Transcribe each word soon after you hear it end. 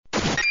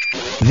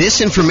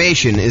This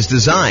information is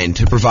designed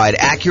to provide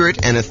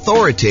accurate and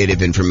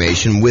authoritative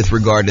information with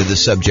regard to the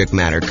subject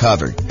matter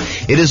covered.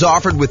 It is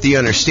offered with the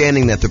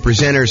understanding that the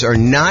presenters are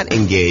not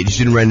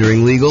engaged in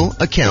rendering legal,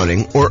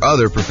 accounting, or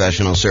other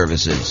professional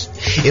services.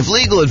 If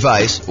legal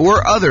advice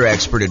or other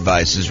expert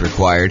advice is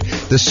required,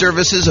 the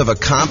services of a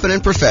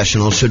competent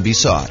professional should be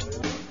sought.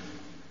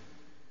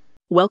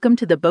 Welcome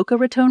to the Boca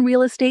Raton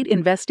Real Estate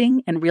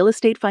Investing and Real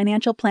Estate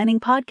Financial Planning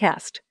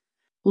Podcast.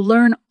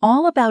 Learn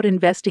all about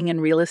investing in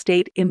real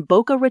estate in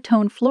Boca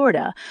Raton,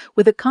 Florida,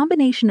 with a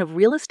combination of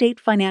real estate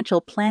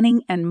financial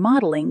planning and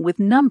modeling with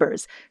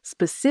numbers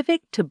specific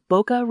to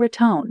Boca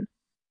Raton,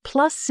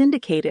 plus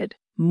syndicated,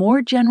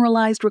 more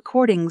generalized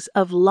recordings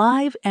of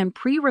live and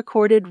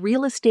pre-recorded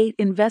real estate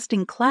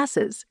investing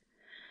classes,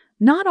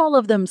 not all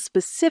of them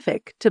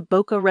specific to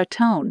Boca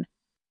Raton.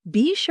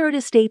 Be sure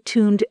to stay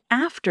tuned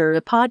after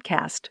the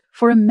podcast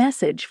for a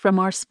message from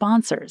our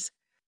sponsors.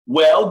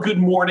 Well, good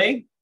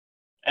morning.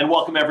 And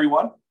welcome,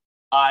 everyone.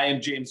 I am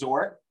James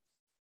Orr,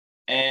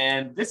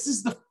 and this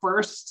is the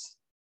first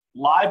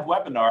live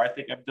webinar I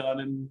think I've done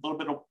in a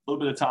little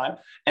bit of time,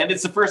 and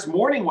it's the first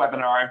morning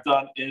webinar I've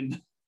done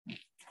in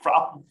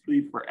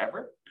probably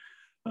forever.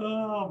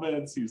 Oh man,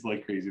 it seems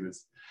like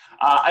craziness.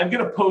 I'm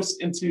going to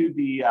post into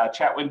the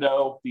chat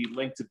window the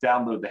link to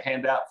download the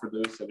handout for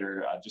those that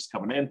are just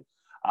coming in.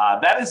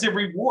 That is a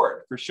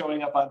reward for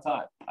showing up on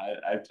time.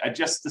 I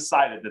just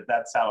decided that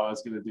that's how I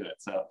was going to do it.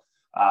 So.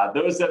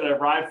 Those that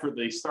arrive for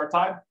the start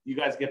time, you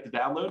guys get the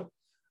download.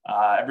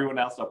 Everyone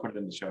else, I'll put it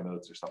in the show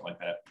notes or something like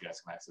that. You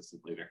guys can access it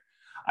later.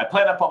 I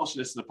plan on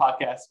publishing this in the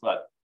podcast,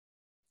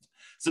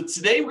 so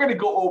today we're going to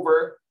go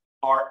over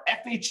our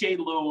FHA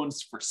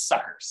loans for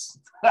suckers.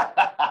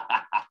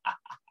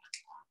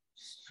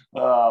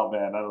 Oh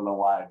man, I don't know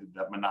why I did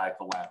that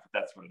maniacal laugh, but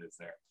that's what it is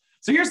there.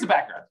 So here's the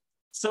background.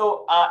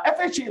 So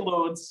FHA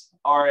loans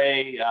are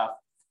a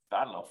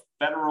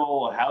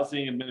federal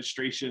housing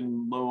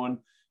administration loan.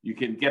 You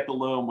can get the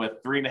loan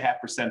with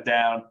 3.5%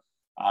 down,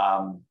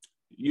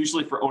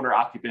 usually for owner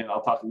occupant.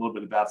 I'll talk a little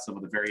bit about some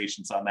of the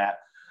variations on that,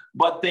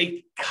 but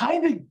they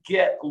kind of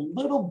get a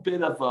little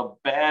bit of a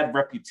bad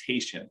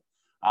reputation.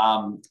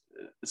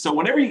 So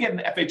whenever you get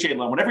an FHA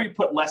loan, whenever you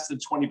put less than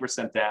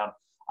 20% down,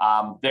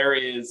 there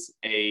is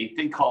a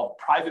thing called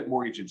private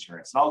mortgage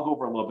insurance. And I'll go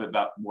over a little bit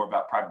more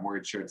about private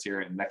mortgage insurance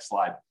here in the next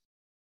slide.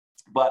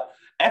 But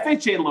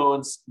FHA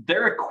loans,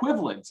 their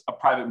equivalent of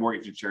private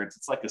mortgage insurance,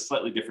 it's like a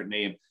slightly different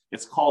name.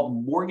 It's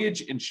called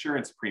mortgage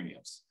insurance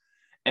premiums.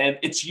 And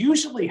it's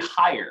usually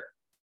higher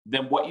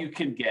than what you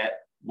can get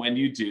when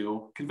you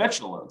do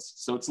conventional loans.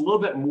 So it's a little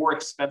bit more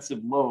expensive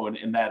loan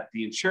in that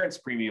the insurance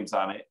premiums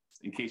on it,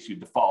 in case you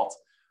default,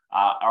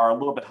 are a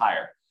little bit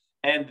higher.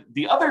 And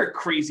the other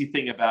crazy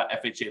thing about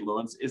FHA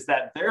loans is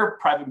that their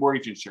private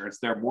mortgage insurance,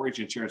 their mortgage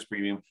insurance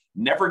premium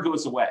never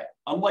goes away.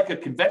 Unlike a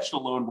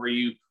conventional loan where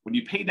when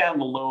you pay down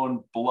the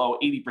loan below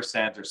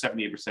 80% or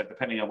 78%,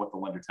 depending on what the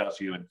lender tells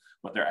you and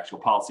what their actual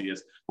policy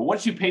is. But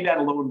once you pay down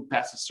a loan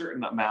past a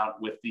certain amount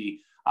with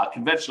the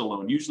conventional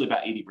loan, usually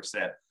about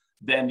 80%,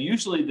 then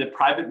usually the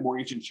private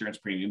mortgage insurance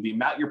premium, the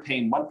amount you're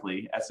paying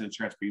monthly as an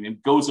insurance premium,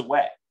 goes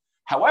away.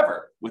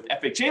 However, with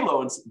FHA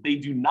loans, they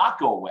do not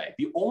go away.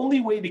 The only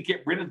way to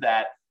get rid of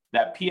that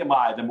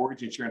PMI, the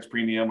mortgage insurance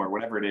premium or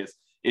whatever it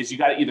is you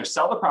got to either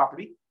sell the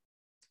property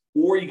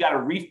or you got to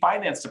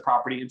refinance the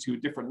property into a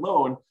different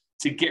loan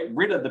to get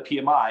rid of the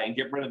PMI and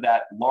get rid of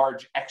that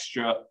large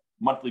extra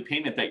monthly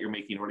payment that you're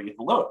making in order to get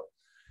the loan.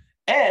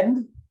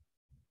 And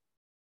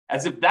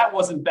as if that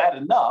wasn't bad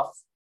enough,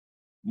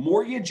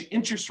 mortgage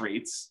interest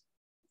rates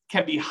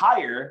can be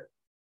higher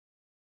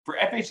for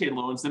FHA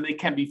loans than they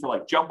can be for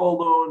like jumbo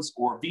loans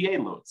or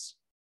VA loans,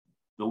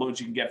 the loans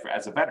you can get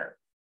as a veteran.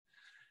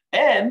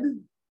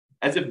 And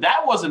as if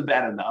that wasn't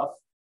bad enough,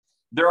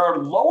 there are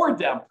lower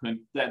down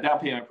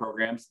payment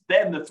programs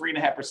than the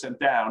 3.5%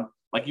 down.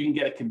 Like you can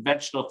get a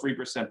conventional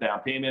 3%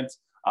 down payment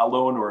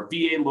loan or a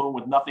VA loan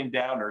with nothing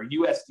down or a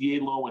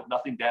USDA loan with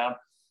nothing down.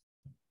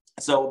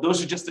 So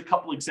those are just a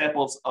couple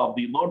examples of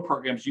the loan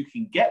programs you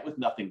can get with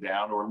nothing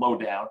down or low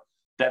down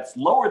that's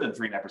lower than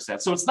 3.5%.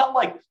 So it's not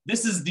like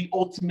this is the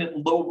ultimate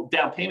low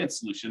down payment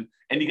solution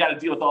and you got to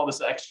deal with all this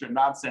extra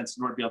nonsense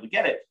in order to be able to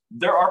get it.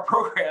 There are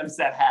programs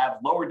that have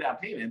lower down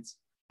payments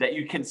that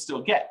you can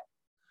still get.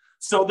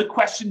 So the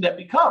question that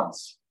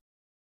becomes,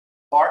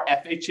 are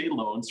FHA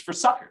loans for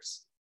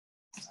suckers?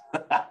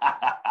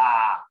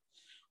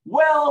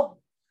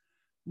 Well,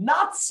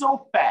 not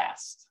so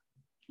fast.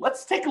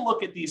 Let's take a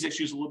look at these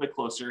issues a little bit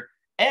closer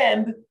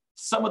and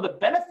some of the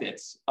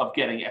benefits of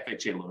getting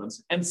FHA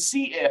loans and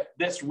see if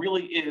this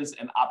really is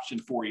an option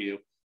for you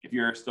if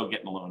you're still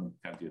getting a loan,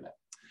 kind of do that.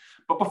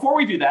 But before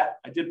we do that,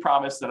 I did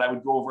promise that I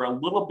would go over a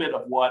little bit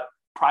of what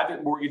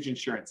private mortgage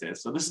insurance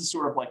is. So this is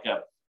sort of like a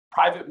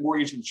private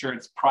mortgage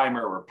insurance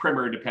primer or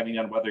primer, depending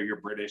on whether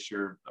you're British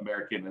or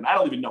American. And I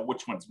don't even know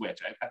which one's which.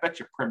 I bet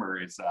your primer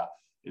is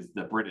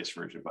the British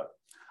version, but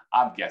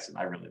I'm guessing.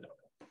 I really don't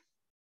know.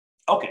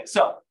 Okay,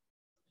 so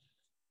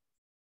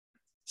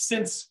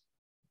since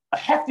a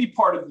hefty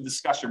part of the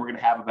discussion we're going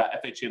to have about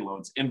FHA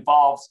loans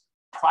involves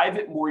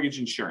private mortgage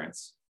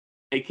insurance,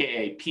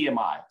 AKA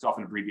PMI. It's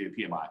often abbreviated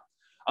PMI.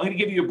 I'm going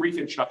to give you a brief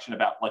introduction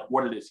about like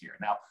what it is here.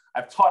 Now,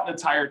 I've taught an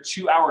entire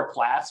 2-hour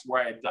class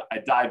where I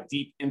dive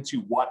deep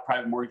into what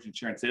private mortgage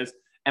insurance is.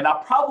 And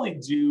I'll probably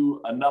do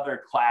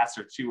another class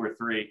or 2 or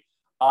 3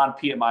 on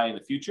PMI in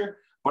the future,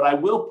 but I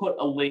will put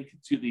a link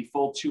to the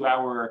full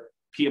 2-hour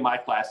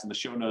PMI class in the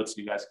show notes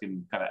so you guys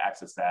can kind of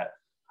access that.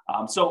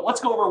 So let's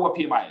go over what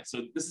PMI is.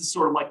 So this is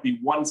sort of like the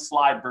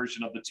 1-slide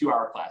version of the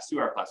 2-hour class.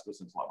 2-hour class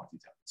goes into a lot more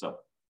detail.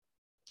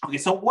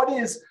 So what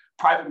is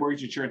private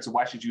mortgage insurance and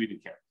why should you even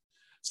care?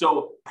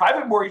 So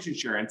private mortgage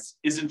insurance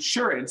is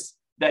insurance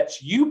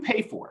that you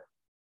pay for,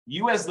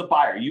 you as the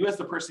buyer, you as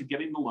the person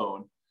getting the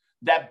loan,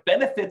 that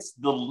benefits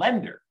the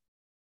lender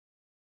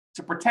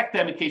to protect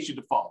them in case you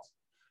default.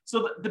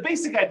 So the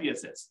basic idea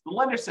is this. The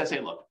lender says,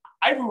 hey, look,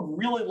 I would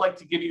really like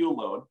to give you a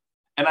loan,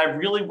 and I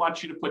really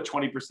want you to put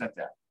 20%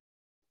 down.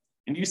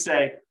 And you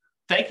say,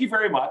 thank you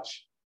very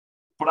much,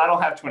 but I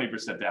don't have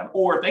 20% down.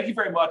 Or thank you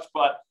very much,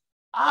 but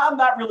I'm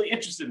not really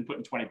interested in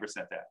putting 20%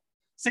 down.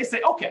 So they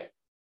say, okay,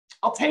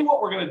 I'll tell you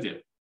what we're going to do.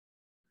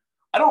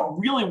 I don't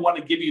really want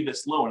to give you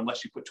this loan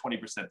unless you put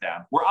 20%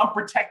 down, where I'm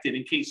protected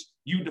in case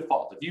you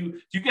default. If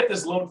you get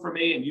this loan from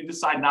me and you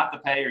decide not to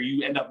pay, or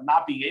you end up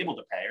not being able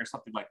to pay or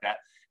something like that,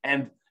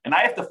 and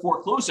I have to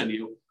foreclose on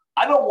you,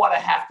 I don't want to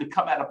have to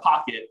come out of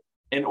pocket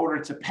in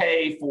order to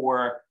pay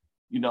for,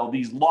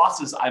 these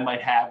losses I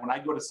might have when I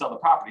go to sell the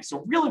property.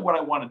 So really what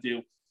I want to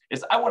do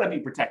is I want to be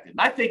protected.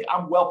 And I think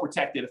I'm well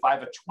protected if I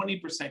have a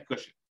 20%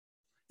 cushion.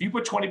 If you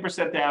put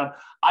 20% down,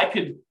 I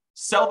could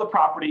sell the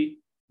property,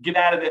 get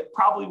out of it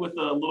probably with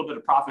a little bit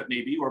of profit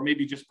maybe, or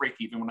maybe just break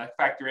even when I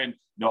factor in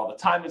all the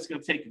time it's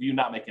going to take of you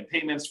not making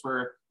payments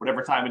for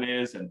whatever time it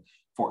is, and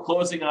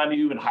foreclosing on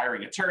you and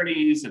hiring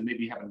attorneys and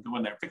maybe having to go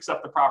in there and fix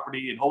up the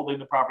property and holding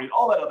the property and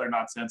all that other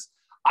nonsense.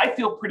 I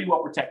feel pretty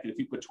well protected if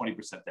you put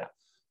 20% down.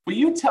 But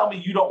you tell me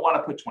you don't want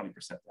to put 20%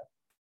 down.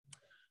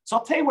 So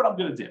I'll tell you what I'm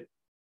going to do.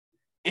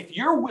 If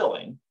you're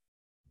willing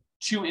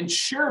to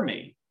insure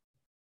me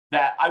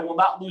that I will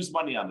not lose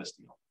money on this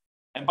deal,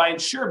 and by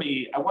insure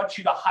me, I want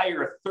you to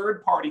hire a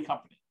third-party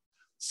company,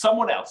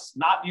 someone else,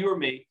 not you or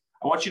me.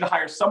 I want you to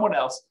hire someone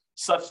else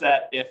such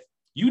that if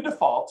you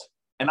default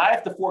and I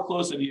have to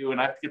foreclose on you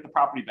and I have to get the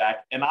property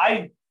back, and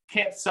I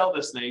can't sell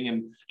this thing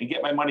and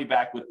get my money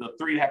back with the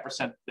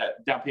 3.5%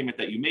 that down payment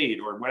that you made,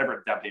 or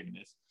whatever the down payment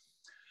is,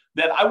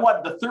 then I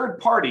want the third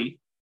party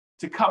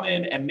to come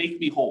in and make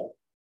me whole,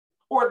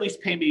 or at least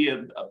pay me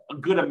a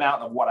good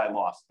amount of what I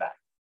lost back,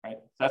 right?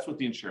 So that's what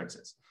the insurance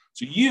is.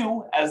 So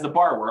you, as the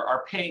borrower,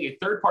 are paying a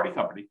third-party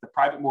company, the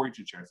private mortgage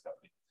insurance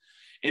company,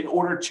 in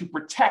order to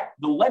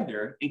protect the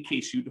lender in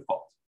case you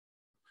default.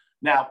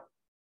 Now,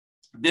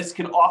 this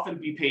can often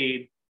be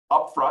paid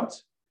upfront.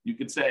 You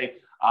could say,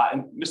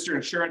 and Mr.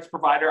 Insurance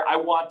Provider, I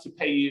want to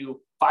pay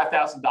you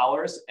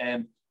 $5,000,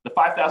 and the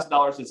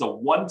 $5,000 is a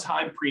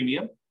one-time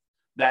premium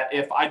that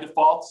if I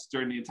default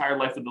during the entire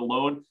life of the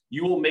loan,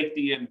 you will make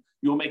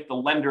the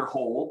lender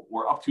whole,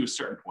 or up to a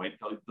certain point.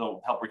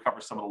 They'll help recover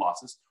some of the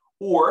losses.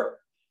 Or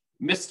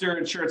Mr.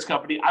 Insurance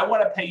Company, I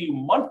want to pay you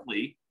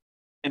monthly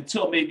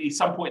until maybe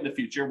some point in the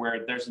future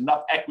where there's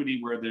enough equity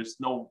where there's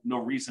no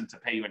reason to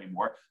pay you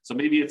anymore. So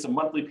maybe it's a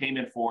monthly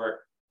payment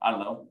for,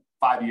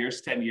 5 years,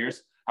 10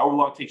 years, however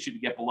long it takes you to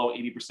get below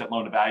 80%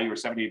 loan to value or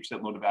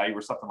 78% loan to value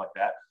or something like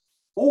that.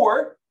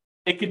 Or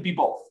it could be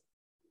both.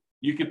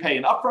 You could pay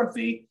an upfront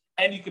fee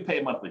and you could pay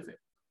a monthly fee.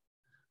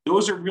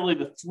 Those are really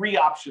the 3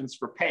 options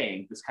for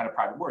paying this kind of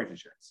private mortgage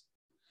insurance.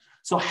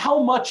 So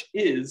how much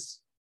is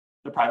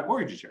the private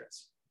mortgage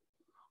insurance?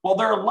 Well,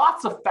 there are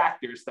lots of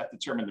factors that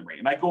determine the rate.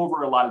 And I go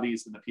over a lot of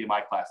these in the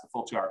PMI class, the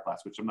full 2-hour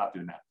class, which I'm not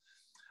doing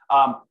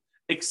now.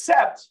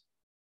 Except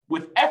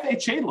with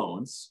FHA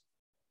loans,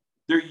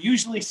 they're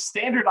usually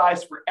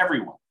standardized for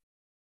everyone.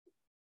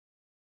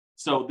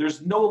 So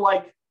there's no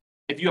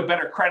if you have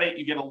better credit,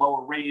 you get a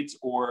lower rate,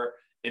 or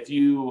if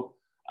you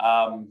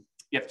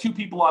have 2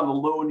 people on the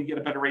loan, you get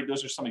a better rate.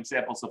 Those are some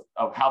examples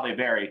of how they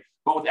vary.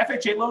 But with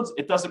FHA loans,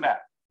 it doesn't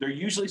matter. They're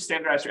usually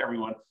standardized for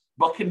everyone,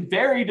 but can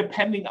vary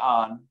depending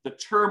on the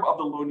term of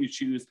the loan you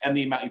choose and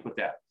the amount you put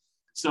down.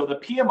 So the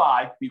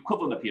PMI, the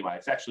equivalent of PMI,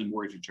 it's actually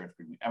mortgage insurance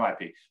premium,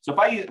 MIP. So if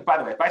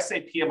I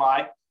say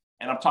PMI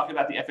and I'm talking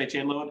about the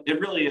FHA loan, it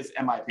really is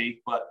MIP,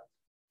 but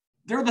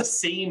they're the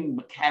same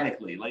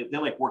mechanically. They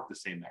work the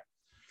same there.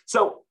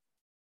 So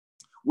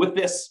with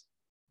this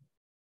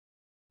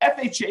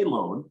FHA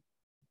loan,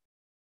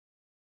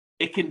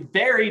 it can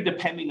vary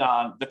depending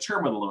on the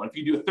term of the loan. If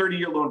you do a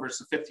 30-year loan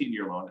versus a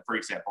 15-year loan, for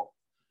example,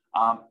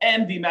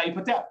 and the amount you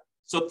put down.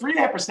 So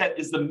 3.5%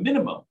 is the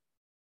minimum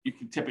you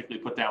can typically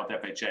put down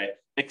with FHA,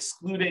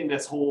 excluding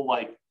this whole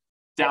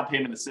down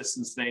payment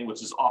assistance thing,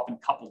 which is often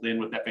coupled in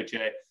with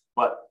FHA.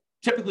 But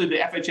typically the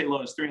FHA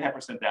loan is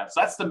 3.5% down.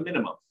 So that's the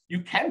minimum.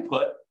 You can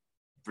put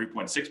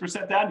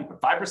 3.6% down, you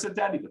put 5%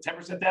 down, you put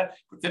 10% down,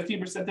 you put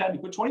 15% down, you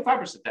put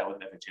 25% down with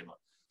an FHA loan.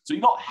 So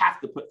you don't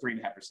have to put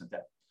 3.5%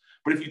 down.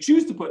 But if you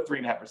choose to put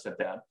 3.5%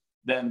 down,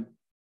 then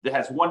it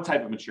has one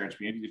type of insurance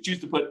premium. If you choose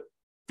to put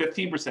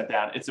 15%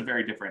 down, it's a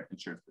very different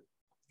insurance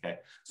premium.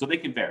 Okay, so they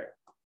can vary.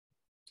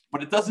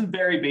 but it doesn't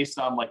vary based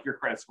on like your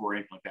credit score or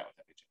anything like that with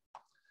FHA.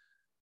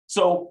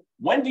 So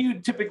when do you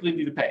typically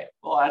need to pay?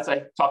 Well, as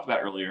I talked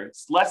about earlier,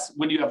 it's less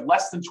when you have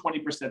less than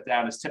 20%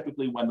 down is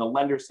typically when the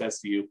lender says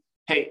to you,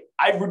 hey,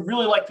 I would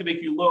really like to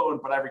make you a loan,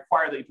 but I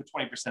require that you put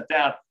 20%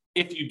 down.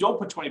 If you don't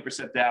put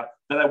 20% down,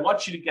 then I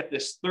want you to get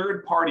this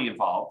third party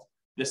involved,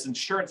 this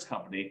insurance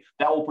company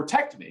that will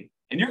protect me,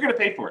 and you're going to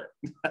pay for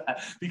it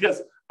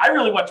because I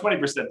really want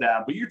 20%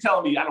 down, but you're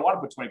telling me I don't want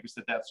to put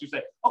 20% down. So you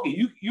say,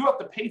 okay, you have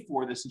to pay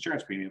for this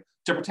insurance premium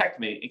to protect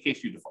me in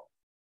case you default.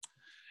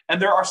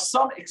 And there are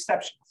some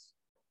exceptions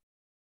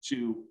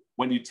to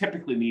when you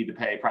typically need to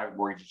pay private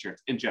mortgage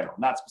insurance in general,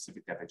 not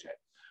specific to FHA.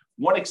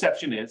 One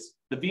exception is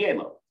the VA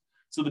loan.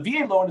 So the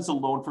VA loan is a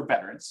loan for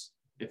veterans.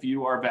 If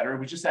you are a veteran,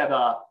 we just had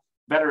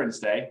Veterans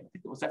Day. I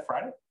think it was that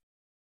Friday.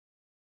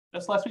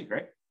 That's last week,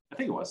 right? I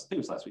think it was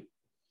last week.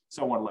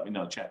 Someone want to let me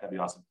know in the chat. That'd be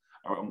awesome.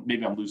 Or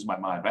maybe I'm losing my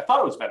mind, but I thought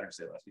it was Veterans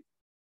Day last week.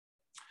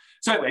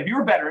 So anyway, if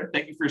you're a veteran,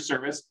 thank you for your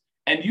service.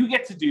 And you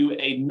get to do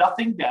a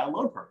nothing down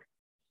loan program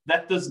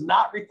that does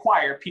not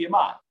require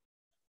PMI.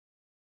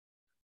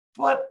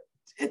 But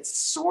it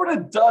sort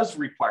of does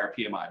require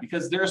PMI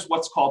because there's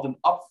what's called an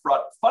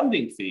upfront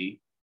funding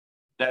fee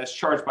that is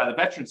charged by the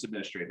Veterans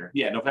Administrator.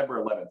 Yeah,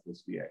 November 11th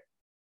was VA.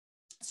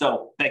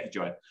 So thank you,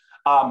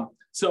 Joanne.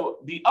 So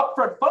the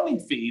upfront funding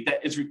fee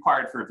that is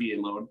required for a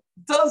VA loan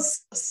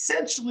does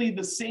essentially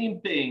the same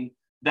thing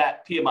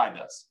that PMI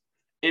does.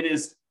 It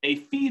is a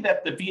fee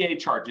that the VA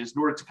charges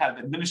in order to kind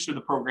of administer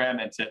the program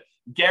and to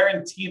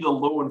guarantee the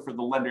loan for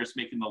the lenders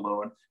making the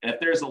loan. And if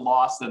there's a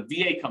loss, the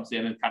VA comes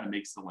in and kind of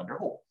makes the lender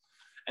whole.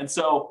 And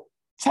so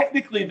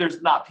technically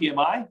there's not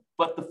PMI,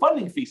 but the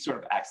funding fee sort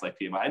of acts like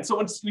PMI. And so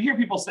when you hear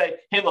people say,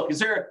 hey, look, is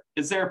there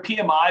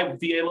PMI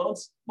with VA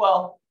loans?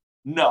 Well,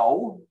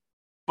 no,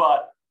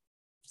 but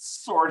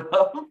sort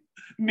of,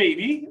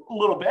 maybe a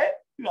little bit,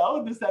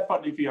 there's that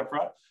funding fee up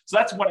front. So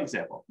that's one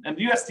example. And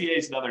the USDA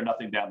is another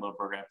nothing down loan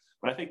program,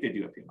 but I think they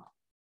do have PMI.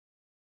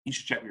 You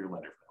should check with your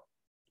lender for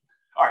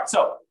that. All right,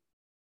 so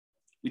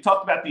we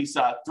talked about these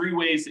three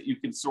ways that you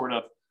can sort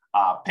of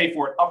pay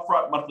for it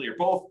upfront, monthly, or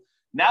both.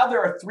 Now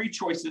there are three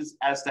choices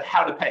as to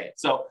how to pay it.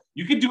 So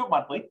you can do it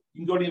monthly. You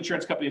can go to the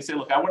insurance company and say,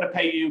 look, I want to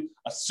pay you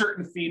a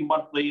certain fee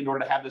monthly in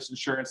order to have this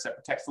insurance that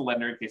protects the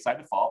lender in case I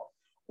default.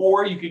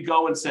 Or you could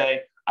go and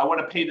say, I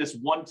want to pay this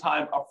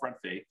one-time upfront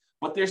fee.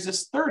 But there's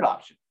this third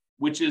option,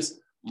 which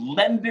is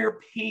lender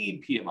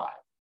paid PMI.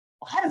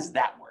 Well, how does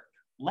that work?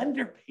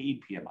 Lender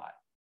paid PMI.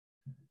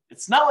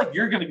 It's not like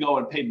you're going to go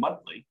and pay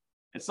monthly.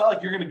 It's not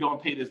like you're going to go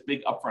and pay this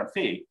big upfront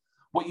fee.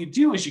 What you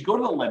do is you go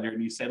to the lender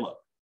and you say, look,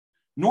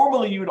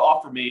 normally you would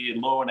offer me a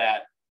loan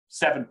at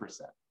 7%.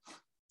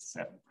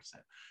 7%.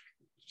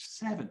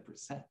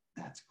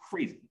 That's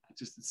crazy.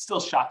 It still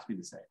shocks me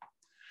to say.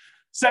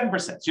 7%.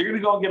 So you're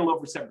going to go and get a loan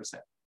for 7%.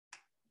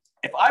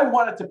 If I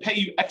wanted to pay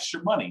you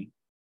extra money,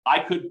 I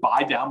could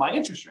buy down my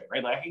interest rate,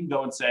 right? Like I can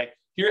go and say,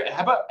 here,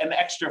 how about an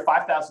extra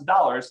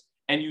 $5,000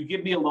 and you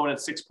give me a loan at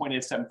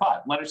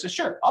 6.875? Lender says,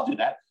 sure, I'll do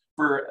that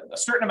for a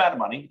certain amount of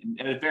money.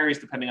 And it varies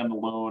depending on the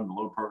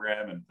loan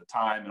program and the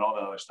time and all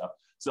that other stuff.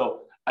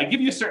 So I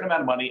give you a certain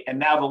amount of money. And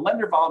now the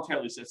lender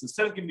voluntarily says,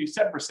 instead of giving you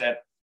 7%,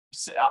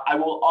 I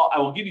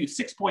will give you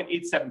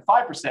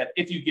 6.875%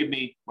 if you give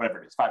me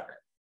whatever it is, $5,000.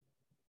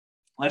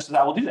 Lender says,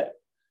 I will do that.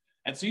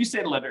 And so you say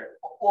to the lender,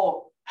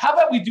 well, how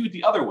about we do it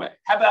the other way?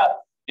 How about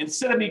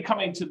instead of me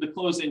coming to the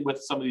closing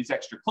with some of these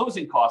extra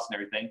closing costs and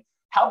everything,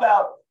 how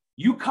about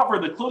you cover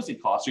the closing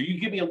costs or you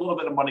give me a little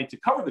bit of money to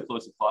cover the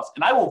closing costs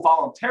and I will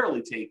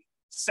voluntarily take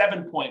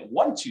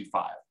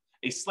 7.125,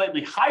 a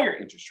slightly higher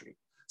interest rate.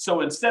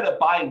 So instead of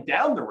buying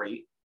down the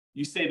rate,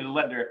 you say to the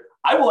lender,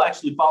 I will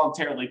actually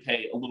voluntarily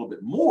pay a little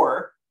bit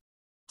more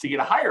to get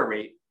a higher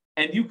rate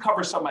and you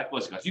cover some of my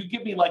closing costs. You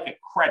give me like a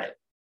credit,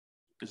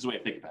 is the way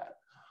to think about it.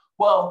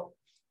 Well,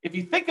 if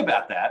you think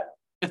about that,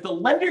 if the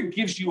lender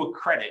gives you a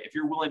credit, if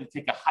you're willing to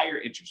take a higher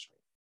interest rate,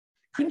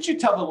 couldn't you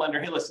tell the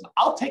lender, hey, listen,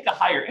 I'll take a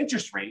higher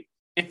interest rate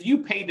if you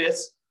pay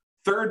this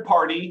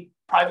third-party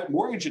private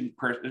mortgage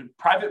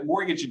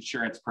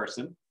insurance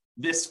person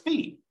this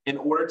fee in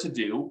order to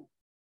do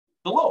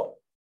the loan?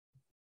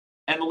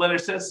 And the lender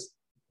says,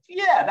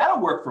 yeah,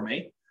 that'll work for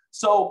me.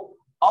 So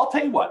I'll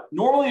tell you what,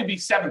 normally it'd be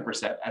 7%,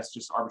 that's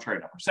just arbitrary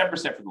number,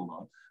 7% for the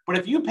loan. But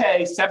if you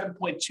pay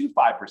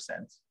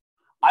 7.25%,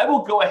 I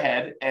will go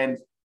ahead and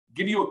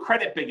give you a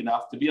credit big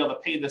enough to be able to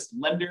pay this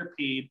lender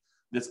paid,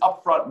 this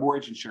upfront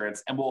mortgage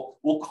insurance, and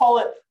we'll call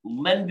it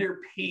lender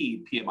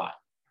paid PMI.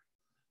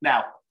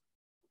 Now,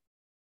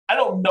 I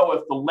don't know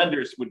if the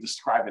lenders would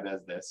describe it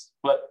as this,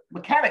 but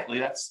mechanically,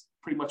 that's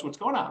pretty much what's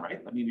going on,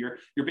 right? I mean,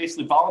 you're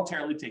basically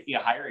voluntarily taking a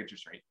higher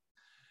interest rate,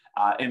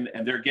 and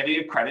they're getting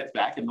a credit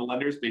back, and the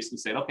lenders basically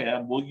saying,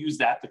 okay, we'll use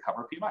that to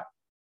cover PMI.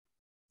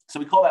 So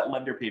we call that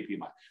lender paid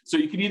PMI. So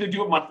you can either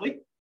do it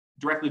monthly,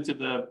 directly to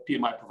the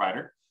PMI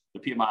provider, the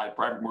PMI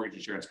private mortgage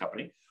insurance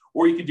company,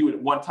 or you could do it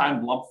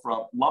one-time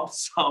lump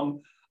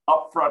sum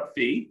upfront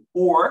fee,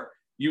 or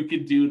you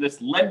could do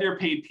this lender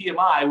paid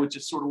PMI, which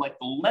is sort of like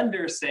the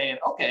lender saying,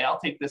 okay, I'll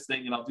take this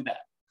thing and I'll do that.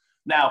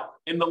 Now,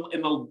 in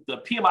the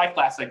PMI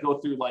class, I go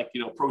through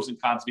pros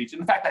and cons of each.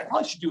 And in fact, I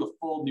probably should do a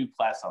full new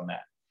class on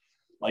that.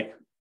 Like,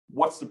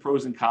 what's the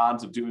pros and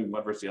cons of doing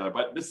one versus the other?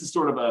 But this is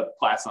sort of a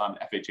class on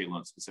FHA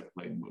loans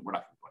specifically, and we're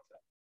not going to go into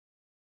that.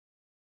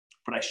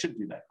 But I should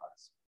do that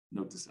class.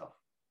 Note to self.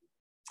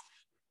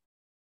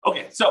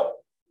 Okay, so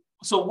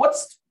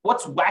what's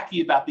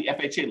wacky about the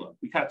FHA loan?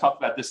 We kind of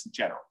talked about this in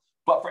general.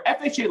 But for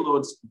FHA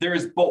loans, there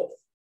is both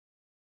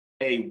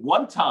a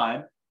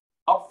one-time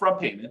upfront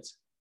payment,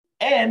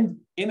 and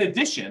in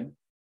addition,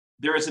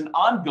 there is an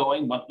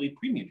ongoing monthly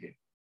premium payment.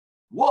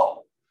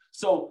 Whoa.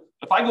 So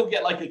if I go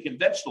get like a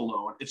conventional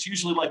loan, it's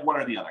usually like one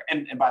or the other.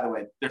 And by the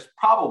way, there's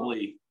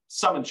probably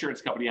some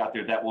insurance company out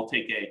there that will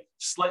take a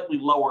slightly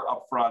lower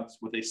upfront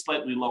with a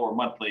slightly lower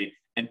monthly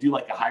and do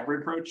like a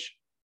hybrid approach.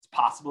 It's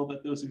possible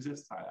that those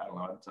exist. I don't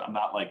know. I'm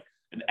not like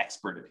an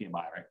expert at PMI,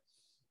 right?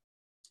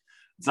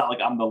 It's not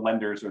like I'm the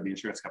lenders or the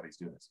insurance companies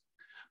doing this.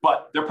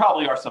 But there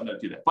probably are some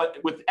that do that. But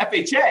with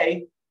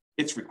FHA,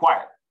 it's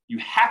required. You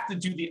have to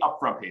do the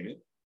upfront payment,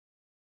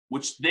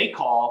 which they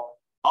call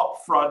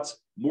upfront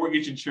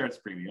mortgage insurance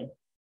premium.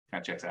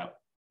 Kind of checks out.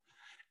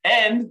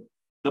 And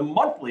the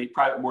monthly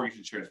private mortgage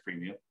insurance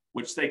premium,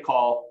 which they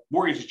call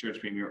mortgage insurance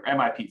premium, or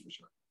MIP for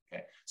short.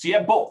 Okay. So you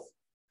have both.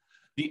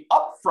 The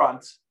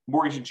upfront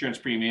mortgage insurance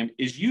premium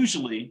is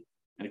usually,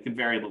 and it can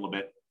vary a little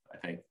bit, I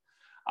think,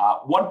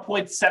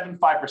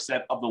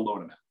 1.75% of the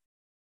loan amount.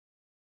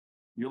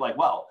 You're like,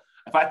 well,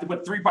 if I have to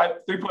put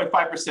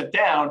 3.5%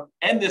 down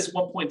and this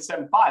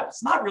 1.75,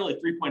 it's not really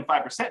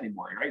 3.5%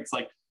 anymore, right? It's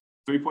like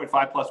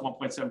 3.5 plus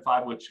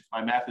 1.75, which if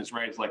my math is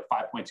right, is like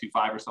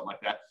 5.25 or something like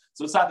that.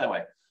 So it's not that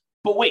way.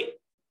 But wait,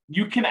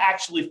 you can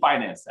actually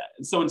finance that.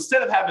 And so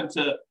instead of having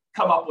to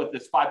come up with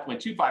this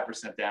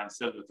 5.25% down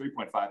instead of the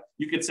 3.5,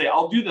 you could say,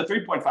 I'll do the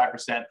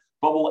 3.5%,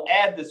 but we'll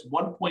add this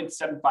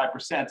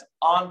 1.75%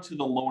 onto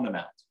the loan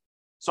amount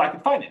so I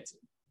can finance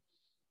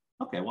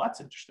it. Okay, well,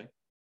 that's interesting.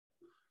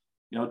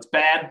 You know, it's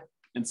bad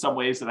in some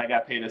ways that I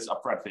got paid this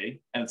upfront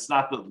fee, and it's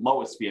not the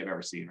lowest fee I've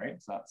ever seen, right?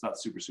 It's not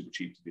super, super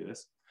cheap to do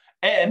this.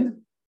 And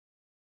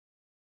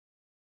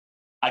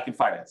I can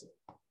finance it.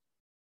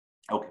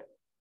 Okay.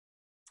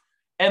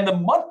 And the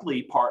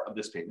monthly part of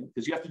this payment,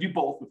 because you have to do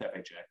both with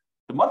FHA,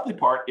 the monthly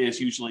part is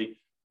usually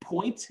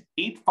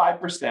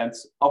 0.85%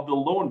 of the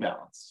loan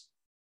balance.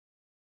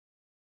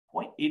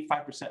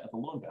 0.85% of the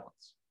loan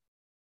balance.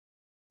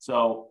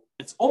 So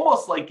it's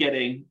almost like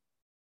getting,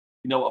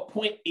 a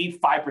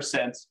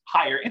 0.85%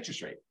 higher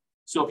interest rate.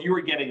 So if you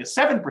were getting a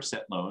 7%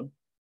 loan,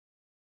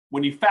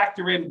 when you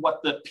factor in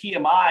what the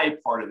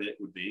PMI part of it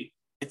would be,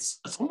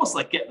 it's almost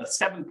like getting a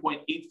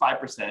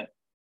 7.85%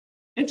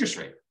 interest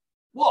rate.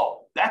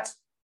 Whoa, that's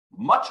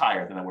much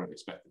higher than I would have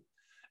expected.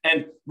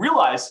 And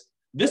realize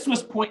this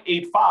was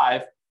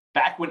 0.85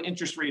 back when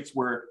interest rates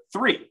were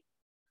 3.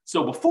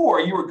 So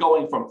before you were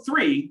going from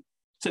 3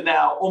 to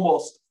now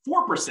almost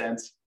 4%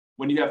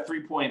 when you have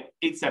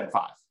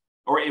 3.875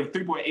 or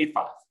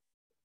 3.85,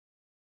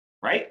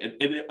 right?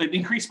 It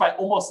increased by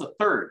almost a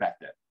third back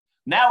then.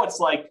 Now it's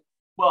like,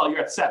 well, you're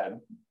at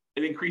 7.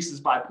 It increases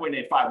by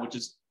 0.85, which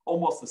is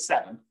almost a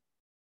 7.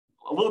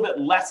 A little bit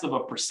less of a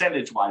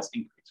percentage-wise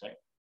increase, right?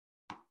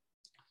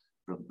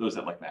 For those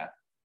that like math.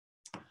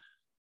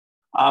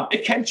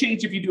 It can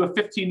change if you do a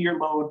 15-year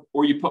loan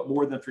or you put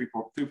more than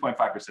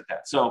 3.5% down.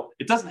 So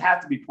it doesn't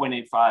have to be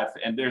 0.85.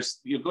 And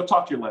go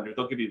talk to your lender.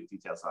 They'll give you the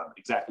details on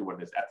exactly what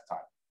it is at the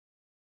time.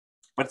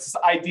 But it's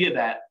this idea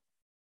that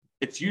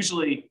it's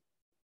usually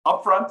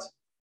upfront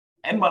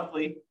and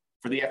monthly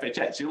for the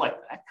FHA. So you're like,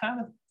 that kind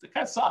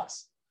of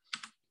sucks.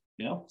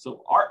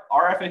 So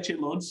our FHA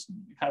loans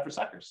kind of for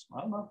suckers.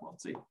 I don't know. We'll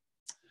see.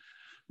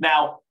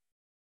 Now,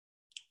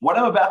 what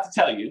I'm about to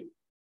tell you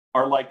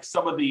are like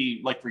some of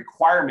the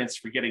requirements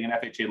for getting an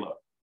FHA loan.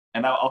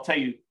 And I'll tell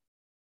you,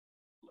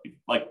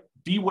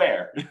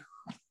 beware.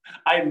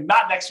 I'm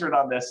not an expert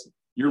on this.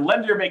 Your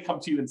lender may come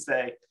to you and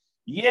say,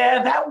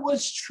 yeah, that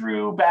was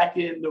true back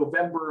in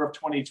November of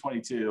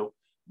 2022,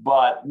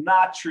 but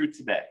not true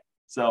today.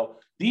 So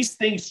these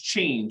things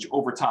change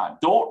over time.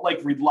 Don't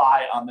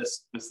rely on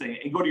this thing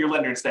and go to your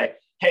lender and say,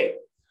 hey,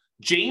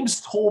 James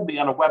told me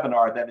on a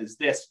webinar that is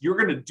this. You're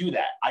going to do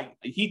that.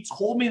 He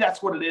told me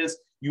that's what it is.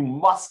 You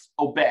must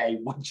obey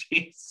what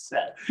James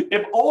said.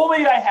 If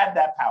only I had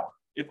that power.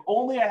 If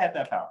only I had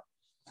that power.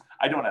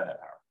 I don't have that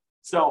power.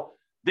 So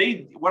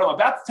what I'm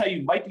about to tell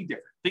you might be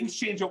different. Things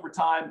change over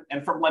time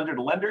and from lender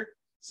to lender.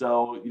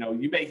 So,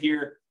 you may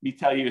hear me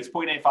tell you it's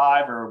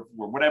 0.85 or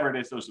whatever it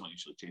is. Those don't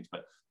usually change,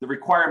 but the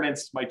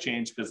requirements might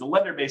change because the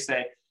lender may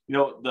say,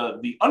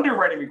 the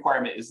underwriting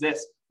requirement is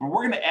this, but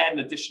we're going to add an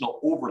additional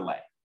overlay,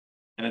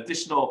 an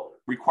additional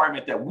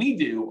requirement that we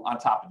do on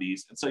top of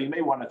these. And so you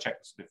may want to check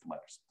this with different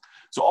lenders.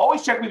 So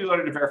always check with your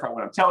lender to verify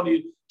what I'm telling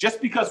you.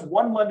 Just because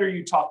one lender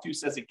you talk to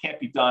says it can't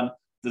be done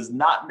does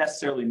not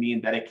necessarily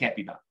mean that it can't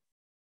be done.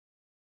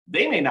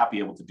 They may not be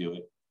able to do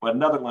it, but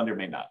another lender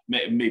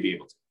may be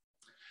able to.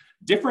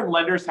 Different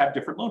lenders have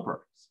different loan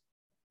programs.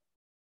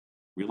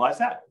 Realize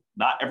that.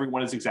 Not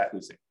everyone is exactly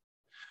the same.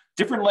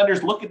 Different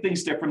lenders look at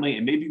things differently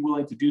and may be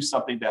willing to do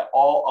something that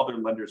all other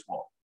lenders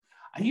won't.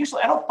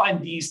 I don't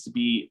find these to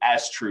be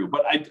as true,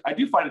 but I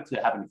do find it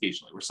to happen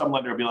occasionally where some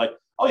lender will be like,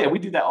 oh yeah, we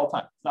do that all the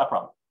time. It's not a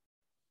problem.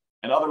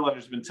 And other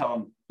lenders have been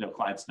telling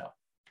clients no.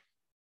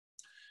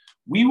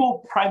 We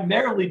will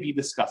primarily be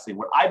discussing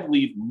what I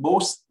believe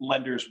most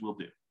lenders will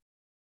do.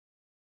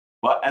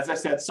 But as I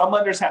said, some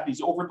lenders have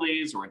these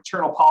overlays or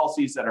internal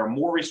policies that are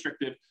more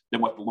restrictive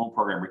than what the loan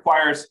program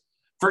requires.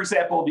 For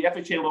example, the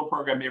FHA loan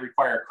program may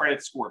require a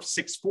credit score of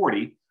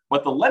 640,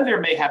 but the lender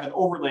may have an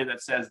overlay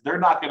that says they're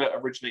not going to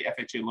originate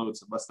FHA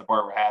loans unless the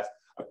borrower has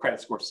a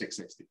credit score of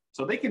 660.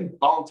 So they can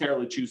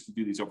voluntarily choose to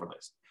do these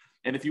overlays.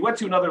 And if you went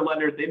to another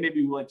lender, they may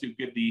be willing to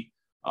give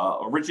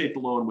originate the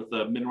loan with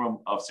a minimum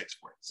of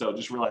 640. So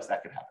just realize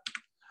that could happen.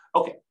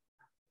 Okay.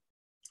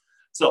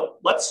 So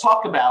let's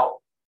talk about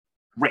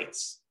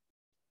rates.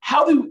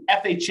 How do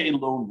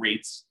FHA loan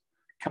rates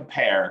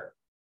compare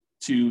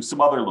to some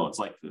other loans,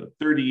 like the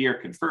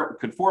 30-year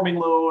conforming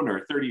loan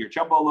or 30-year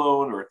jumbo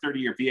loan or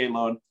 30-year VA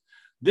loan?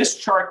 This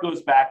chart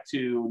goes back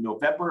to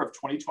November of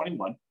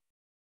 2021.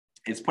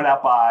 It's put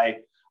out by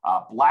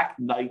Black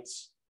Knight.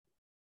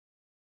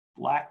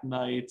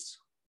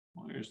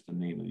 Where's the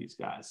name of these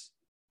guys?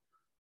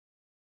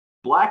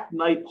 Black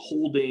Knight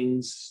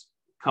Holdings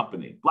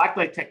Company, Black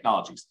Knight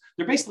Technologies.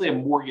 They're basically a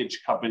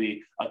mortgage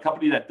company, a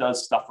company that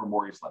does stuff for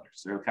mortgage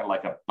lenders. They're kind of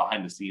like a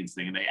behind the scenes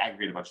thing, and they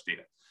aggregate a bunch of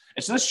data.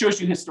 And so this shows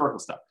you historical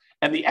stuff.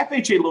 And the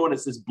FHA loan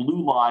is this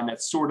blue line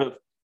that's sort of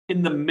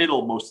in the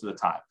middle most of the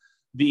time.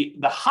 The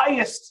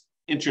highest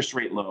interest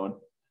rate loan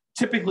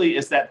typically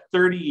is that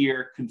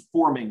 30-year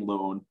conforming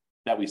loan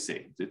that we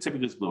see. It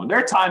typically is blue. And there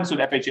are times when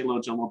FHA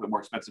loans are a little bit more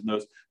expensive than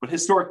those, but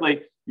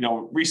historically,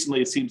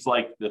 recently it seems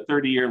like the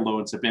 30-year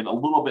loans have been a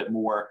little bit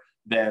more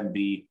than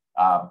the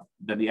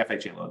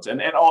FHA loans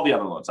and all the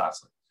other loans,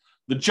 honestly.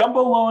 The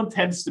jumbo loan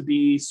tends to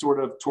be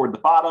sort of toward the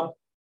bottom.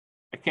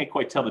 I can't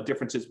quite tell the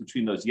differences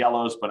between those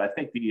yellows, but I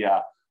think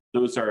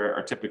those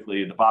are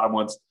typically the bottom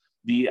ones.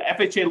 The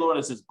FHA loan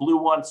is this blue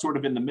one, sort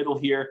of in the middle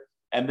here.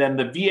 And then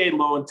the VA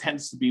loan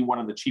tends to be one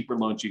of the cheaper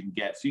loans you can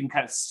get. So you can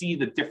kind of see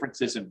the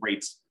differences in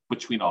rates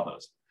between all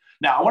those.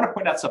 Now, I want to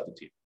point out something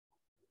to you.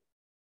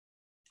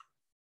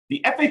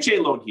 The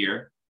FHA loan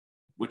here,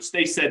 which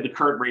they said the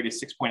current rate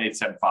is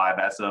 6.875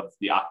 as of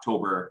the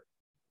October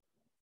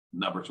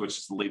numbers, which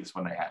is the latest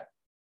one they had.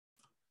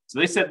 So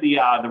they said the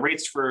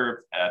rates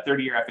for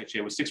 30-year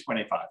FHA was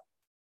 6.85.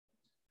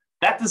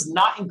 That does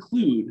not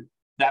include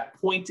that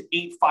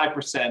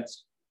 0.85%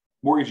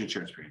 mortgage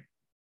insurance premium.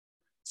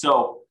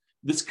 So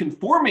this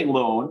conforming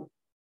loan,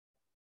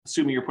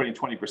 assuming you're putting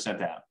 20%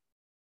 down,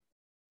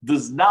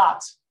 does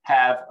not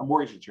have a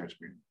mortgage insurance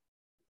premium.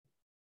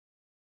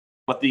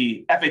 But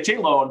the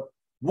FHA loan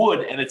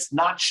would, and it's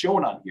not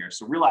shown on here.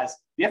 So realize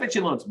the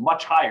FHA loan is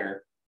much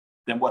higher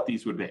than what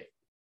these would be.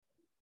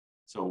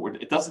 So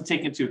it doesn't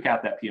take into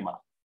account that PMI.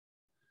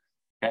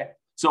 Okay.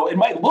 So it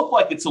might look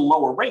like it's a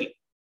lower rate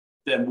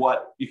than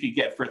what you could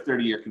get for a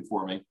 30-year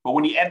conforming, but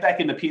when you add back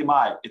in the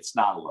PMI, it's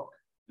not a lower.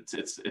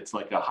 It's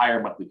like a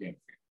higher monthly payment.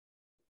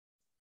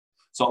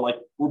 So like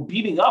we're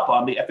beating up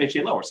on the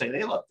FHA loan. We're saying,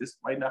 hey, look, this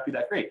might not be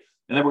that great.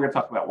 And then we're going to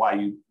talk about why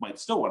you might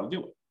still want to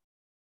do it.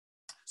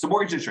 So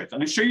mortgage insurance. I'm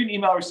going to show you an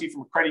email I received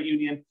from a credit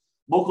union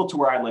local to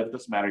where I live. It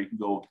doesn't matter. You can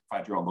go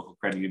find your own local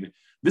credit union.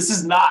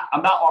 I'm not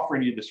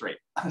offering you this rate.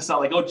 It's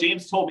not like, oh,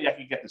 James told me I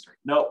could get this rate.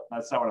 No,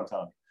 that's not what I'm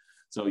telling you.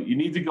 So you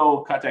need to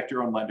go contact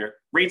your own lender.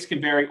 Rates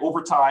can vary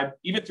over time,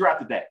 even throughout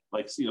the day.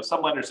 Like,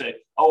 some lenders say,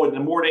 oh, in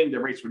the morning, the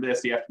rates were this,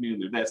 the afternoon,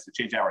 they're this, to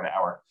change hour to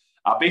hour.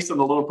 Based on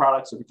the loan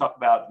products, so if we talk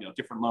about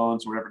different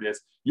loans or whatever it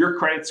is, your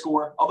credit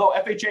score, although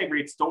FHA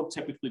rates don't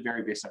typically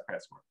vary based on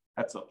credit score.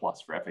 That's a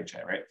plus for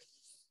FHA, right?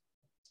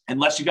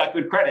 Unless you got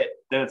good credit,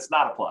 then it's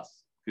not a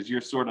plus because you're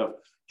sort of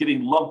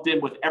getting lumped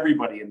in with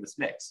everybody in this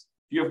mix.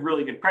 If you have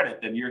really good credit,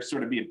 then you're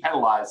sort of being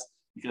penalized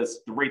because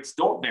the rates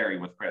don't vary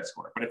with credit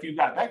score. But if you've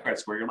got a bad credit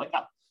score, you're like,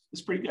 oh,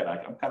 this is pretty good.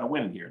 I'm kind of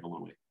winning here in a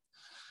little way.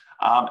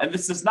 And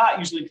this does not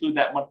usually include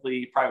that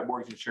monthly private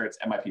mortgage insurance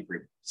MIP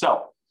premium.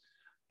 So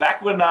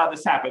back when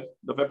this happened,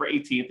 November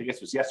 18th, I guess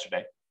it was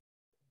yesterday,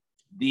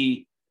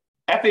 the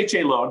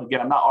FHA loan, again,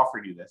 I'm not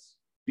offering you this,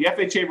 the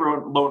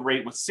FHA loan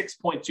rate was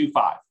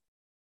 6.25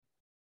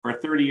 for a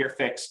 30-year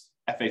fixed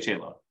FHA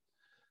loan.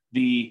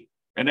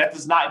 And that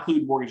does not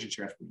include mortgage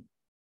insurance premium.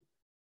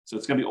 So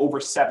it's going to be over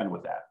 7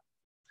 with that.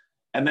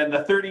 And then the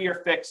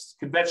 30-year fixed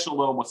conventional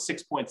loan was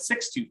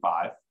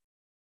 6.625,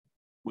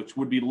 which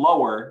would be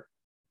lower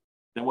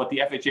than what the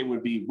FHA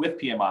would be with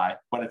PMI,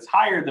 but it's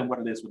higher than what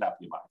it is without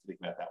PMI, think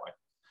about it that way.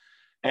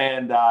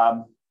 And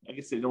I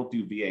guess they don't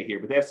do VA here,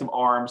 but they have some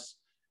ARMs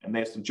and they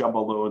have some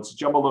jumbo loans.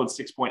 Jumbo loan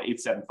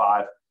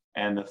 6.875,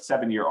 and the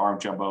 7-year ARM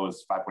jumbo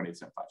is 5.875.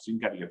 So you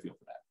can kind of get a feel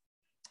for that.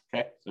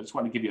 Okay, so I just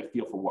want to give you a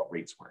feel for what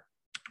rates were.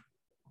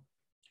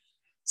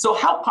 So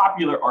how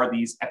popular are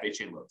these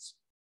FHA loans?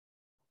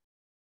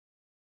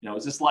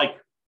 Is this like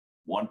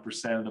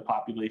 1% of the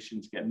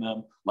population's getting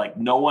them? Like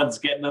no one's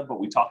getting them, but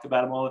we talk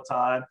about them all the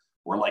time?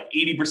 Or like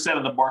 80%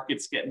 of the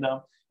market's getting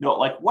them?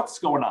 Like what's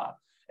going on?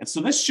 And so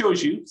this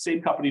shows you,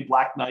 same company,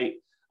 Black Knight,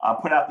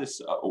 put out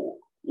this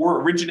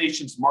or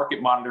Originations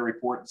Market Monitor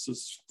report. This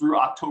is through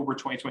October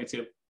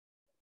 2022.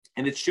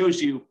 And it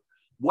shows you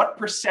what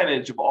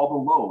percentage of all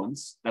the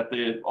loans that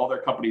all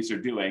their companies are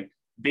doing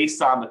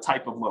based on the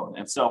type of loan.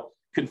 And so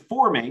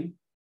conforming,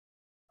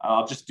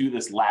 I'll just do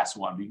this last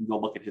one. You can go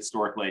look at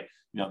historically.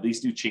 These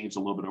do change a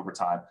little bit over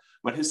time.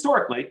 But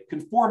historically,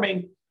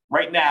 conforming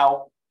right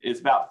now is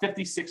about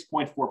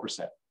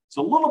 56.4%.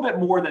 So a little bit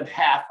more than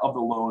half of the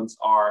loans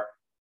are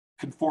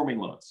conforming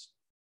loans,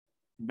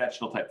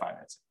 conventional type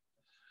financing.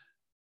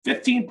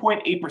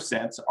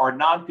 15.8% are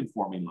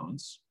non-conforming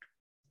loans.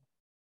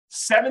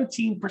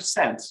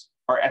 17%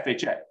 are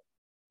FHA.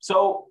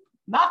 So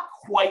not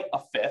quite a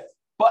fifth,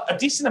 but a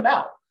decent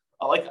amount,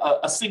 like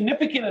a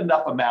significant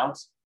enough amount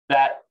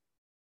that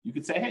you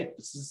could say, hey,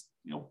 this is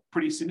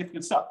pretty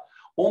significant stuff.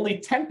 Only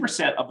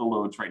 10% of the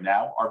loans right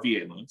now are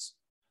VA loans,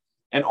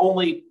 and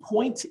only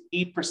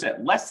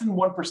 0.8%, less than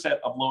 1%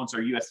 of loans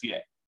are USDA.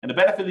 And the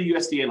benefit of the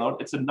USDA loan,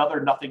 it's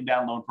another nothing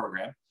down loan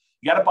program.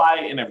 You got to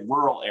buy in a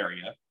rural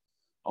area,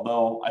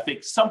 although I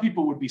think some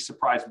people would be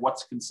surprised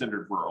what's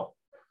considered rural.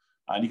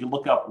 And you can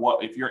look up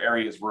if your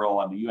area is rural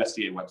on the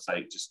USDA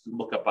website. Just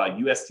look up a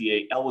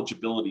USDA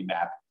eligibility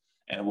map,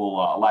 and it will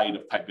allow you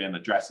to type in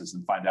addresses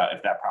and find out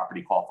if that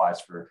property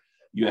qualifies for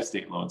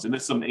USDA loans. And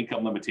there's some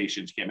income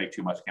limitations. You can't make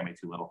too much, can't make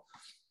too little.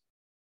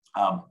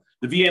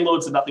 The VA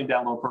loan's a nothing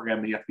down loan program,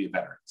 and you have to be a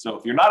veteran. So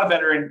if you're not a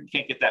veteran, you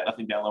can't get that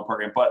nothing down loan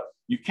program, but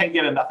you can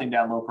get a nothing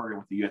down loan program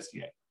with the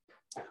USDA.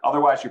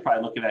 Otherwise, you're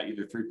probably looking at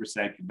either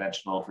 3%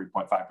 conventional,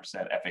 3.5%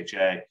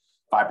 FHA,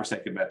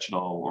 5%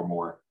 conventional or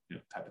more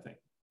type of thing.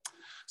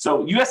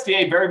 So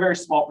USDA, very, very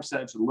small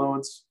percentage of the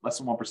loans, less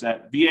than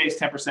 1%. VA is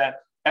 10%.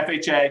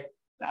 FHA,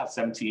 about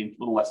 17, a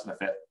little less than a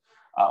fifth,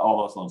 all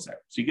those loans there.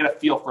 So you get a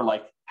feel for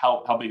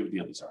how big of a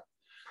deal these are.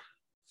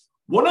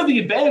 One of the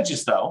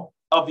advantages, though,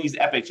 of these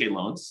FHA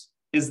loans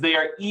is they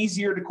are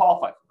easier to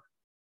qualify for.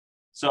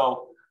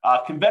 So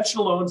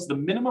conventional loans, the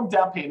minimum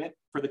down payment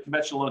for the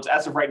conventional loans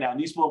as of right now, and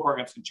these loan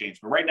programs can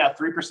change, but right now,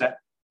 3%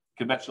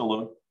 conventional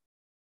loan.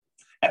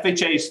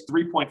 FHA is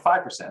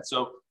 3.5%.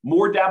 So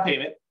more down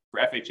payment for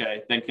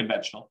FHA than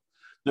conventional.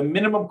 The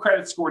minimum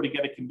credit score to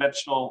get a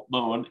conventional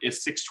loan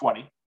is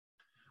 620.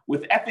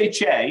 With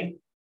FHA,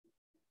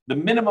 the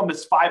minimum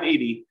is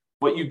 580,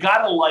 but you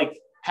got to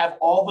have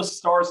all the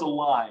stars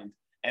aligned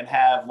and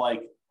have a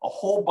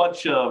whole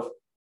bunch of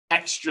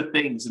extra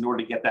things in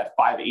order to get that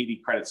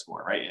 580 credit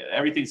score, right?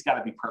 Everything's got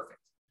to be perfect.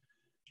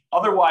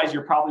 Otherwise,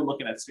 you're probably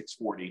looking at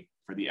 640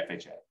 for the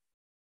FHA.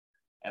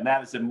 And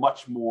that is a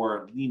much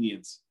more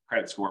lenient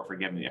credit score for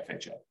getting the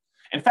FHA.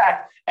 In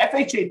fact,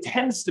 FHA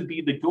tends to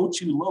be the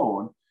go-to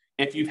loan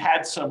if you've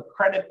had some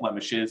credit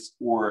blemishes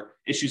or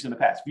issues in the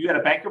past. If you had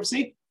a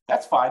bankruptcy,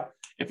 that's fine.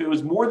 If it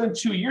was more than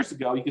 2 years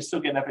ago, you can still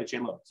get an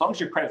FHA loan, as long as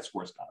your credit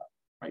score is gone up,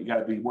 right? You got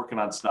to be working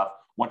on stuff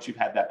once you've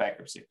had that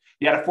bankruptcy.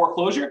 You had a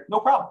foreclosure, no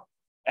problem.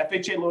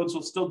 FHA loans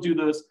will still do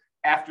those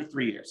after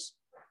 3 years.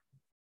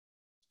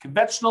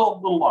 Conventional, a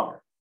little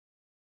longer.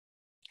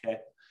 Okay.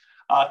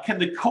 Can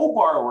the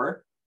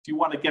co-borrower, if you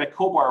want to get a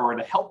co-borrower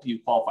to help you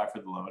qualify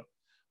for the loan,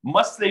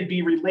 must they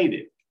be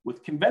related?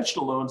 With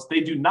conventional loans,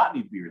 they do not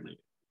need to be related.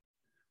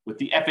 With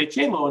the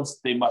FHA loans,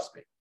 they must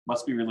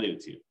be related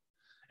to you.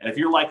 And if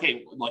you're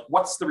hey,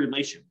 what's the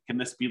relation? Can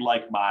this be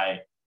my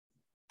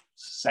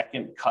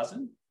second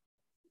cousin?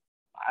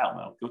 I don't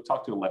know. Go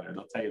talk to a lender.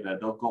 They'll tell you that.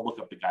 They'll go look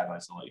up the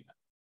guidelines and let you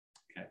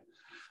know. Okay.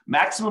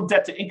 Maximum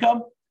debt to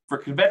income for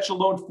conventional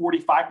loan,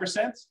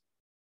 45%.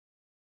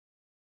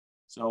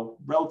 So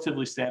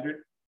relatively standard.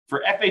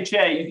 For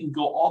FHA, you can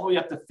go all the way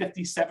up to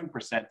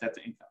 57% debt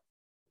to income.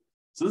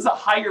 So this is a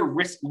higher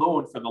risk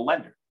loan for the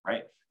lender,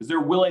 right? Because they're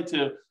willing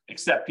to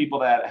accept people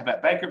that have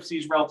had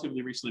bankruptcies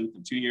relatively recently,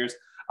 within 2 years,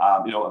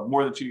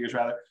 more than 2 years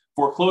rather.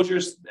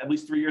 Foreclosures, at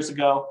least 3 years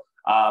ago,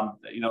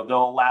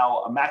 they'll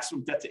allow a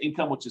maximum debt to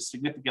income, which is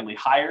significantly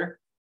higher.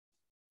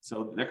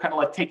 So they're kind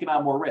of taking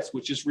on more risk,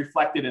 which is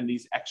reflected in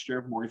these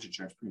extra mortgage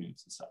insurance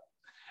premiums and stuff.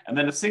 And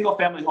then a single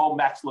family home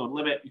max loan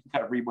limit, you can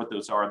kind of read what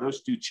those are.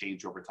 Those do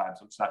change over time,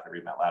 so I'm just not going to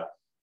read them out loud.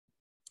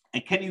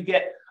 And can you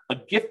get a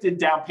gifted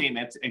down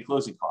payment and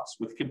closing costs?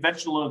 With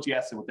conventional loans,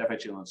 yes, and with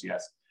FHA loans,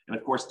 yes. And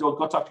of course, go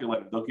talk to your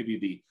lender. They'll give you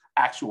the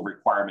actual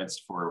requirements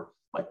for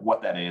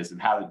what that is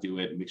and how to do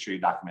it, and make sure you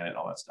document it and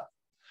all that stuff.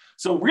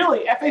 So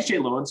really,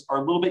 FHA loans are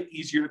a little bit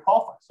easier to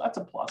qualify. So that's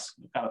a plus.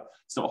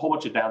 So a whole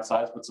bunch of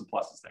downsides, but some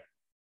pluses there.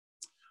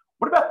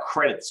 What about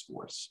credit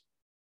scores?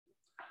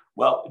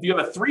 Well, if you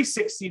have a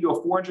 360 to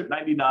a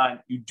 499,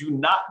 you do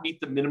not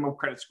meet the minimum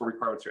credit score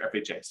requirements for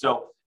FHA.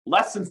 So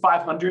less than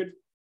 500,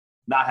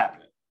 not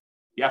happening.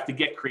 You have to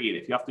get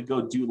creative. You have to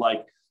go do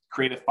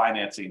creative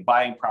financing,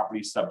 buying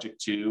properties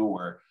subject to,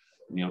 or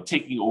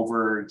taking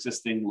over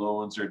existing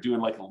loans, or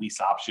doing a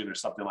lease option or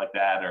something like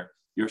that, or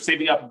you're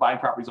saving up and buying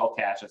properties all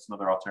cash. That's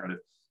another alternative.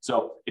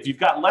 So if you've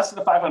got less than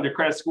a 500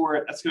 credit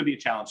score, that's going to be a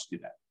challenge to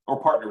do that,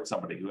 or partner with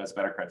somebody who has a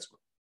better credit score.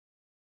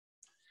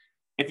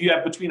 If you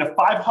have between a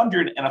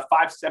 500 and a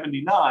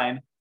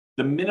 579,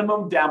 the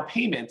minimum down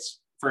payments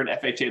for an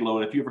FHA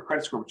loan, if you have a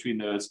credit score between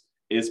those,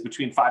 is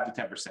between 5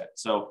 to 10%.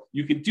 So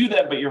you can do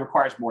that, but it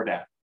requires more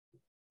down.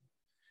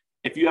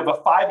 If you have a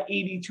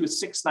 580 to a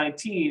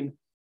 619,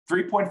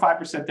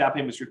 3.5% down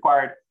payment is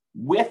required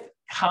with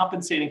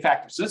compensating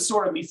factors. So this is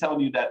sort of me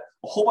telling you that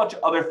a whole bunch of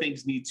other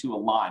things need to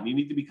align. You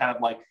need to be kind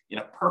of like in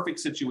a perfect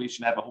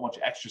situation, have a whole bunch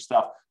of extra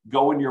stuff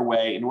going your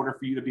way in order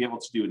for you to be able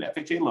to do an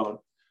FHA loan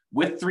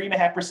with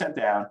 3.5%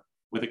 down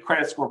with a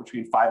credit score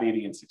between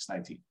 580 and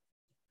 619.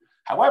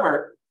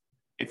 However,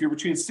 if you're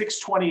between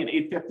 620 and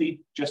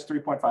 850, just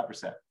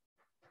 3.5%.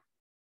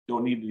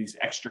 Don't need these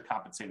extra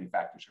compensating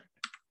factors right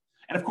there.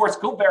 And of course,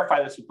 go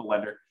verify this with the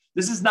lender.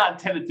 This is not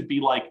intended to be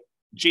like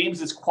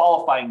James is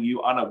qualifying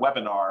you on a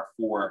webinar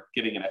for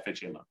getting an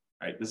FHA loan,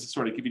 right? This is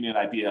sort of giving you an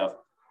idea of,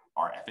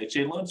 are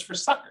FHA loans for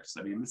suckers?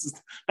 I mean,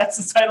 that's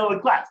the title of the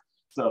class.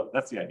 So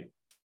that's the idea.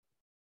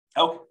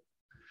 Okay.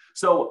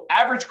 So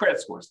average credit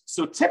scores.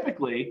 So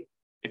typically,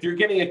 if you're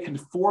getting a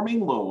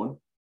conforming loan,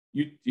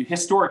 you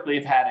historically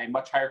have had a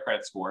much higher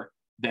credit score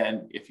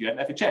than if you had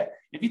an FHA.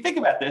 If you think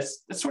about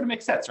this, this sort of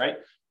makes sense, right?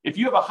 If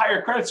you have a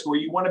higher credit score,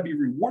 you want to be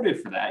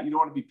rewarded for that. You don't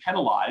want to be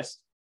penalized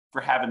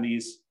for having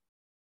these,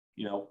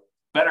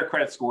 better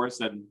credit scores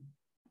than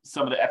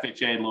some of the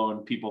FHA loan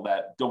people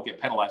that don't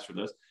get penalized for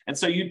those. And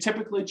so you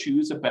typically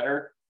choose a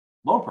better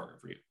loan program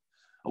for you,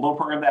 a loan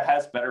program that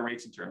has better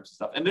rates and terms and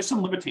stuff. And there's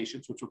some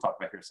limitations, which we'll talk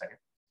about here in a second.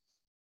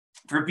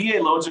 For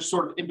VA loans, they're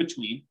sort of in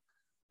between.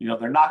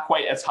 They're not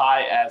quite as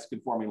high as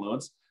conforming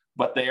loans,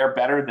 but they are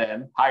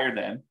higher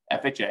than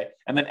FHA.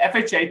 And then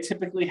FHA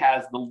typically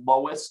has the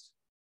lowest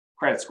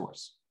credit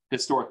scores,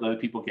 historically, the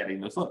people getting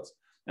those loans.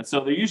 And so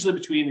they're usually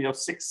between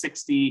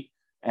 660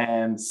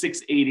 and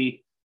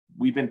 680.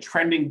 We've been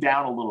trending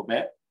down a little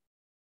bit,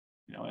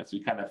 as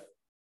we kind of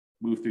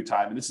move through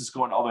time. And this is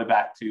going all the way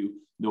back to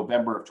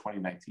November of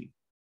 2019.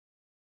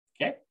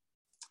 Okay.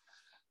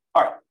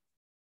 All right.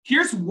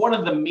 Here's one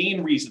of the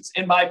main reasons,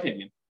 in my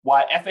opinion,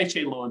 why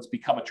FHA loans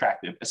become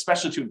attractive,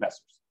 especially to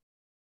investors.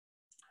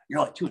 You're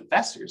like, to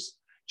investors?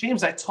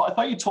 James, I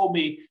thought you told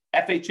me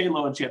FHA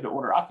loans you had to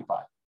owner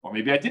occupy. Or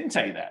maybe I didn't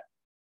tell you that,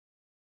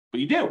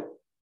 but you do.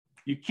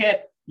 You can't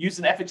use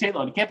an FHA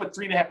loan. You can't put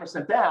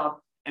 3.5% down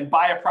and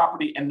buy a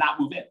property and not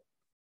move in.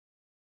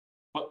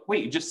 But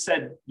wait, you just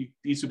said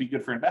these would be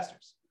good for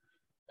investors.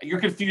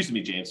 You're confusing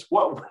me, James.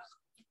 What?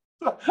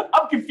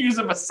 I'm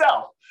confusing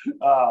myself.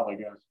 Oh my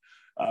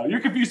gosh.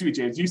 You're confusing me,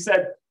 James. You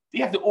said they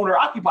have to owner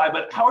occupy,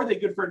 but how are they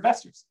good for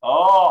investors?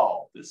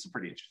 Oh, this is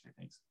pretty interesting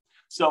things.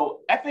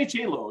 So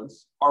FHA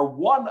loans are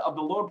one of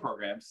the loan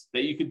programs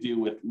that you could do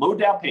with low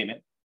down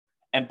payment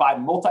and buy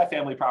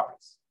multifamily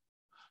properties.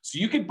 So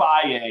you could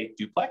buy a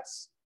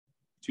duplex,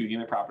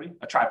 2-unit property,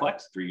 a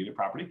triplex, 3-unit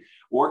property,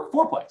 or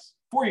fourplex,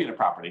 4-unit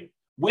property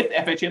with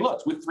FHA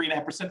loans with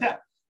 3.5% down.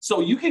 So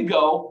you can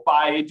go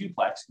buy a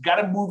duplex, got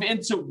to move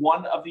into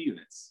one of the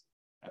units.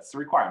 That's the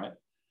requirement.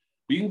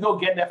 But you can go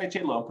get an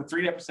FHA loan, put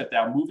 3.5%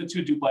 down, move into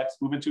a duplex,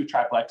 move into a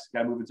triplex,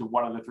 got to move into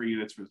one of the 3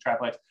 units for the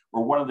triplex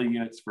or one of the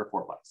units for a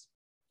fourplex.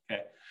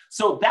 Okay.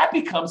 So that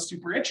becomes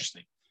super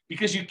interesting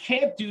because you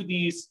can't do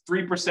these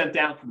 3%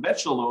 down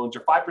conventional loans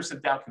or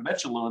 5% down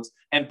conventional loans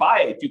and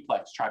buy a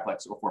duplex,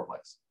 triplex, or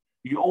fourplex.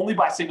 You can only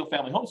buy single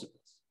family homes with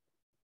this.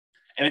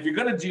 And if you're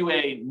going to do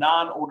a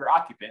non-owner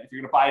occupant, if you're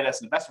going to buy it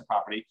as an investment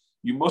property,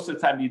 you most of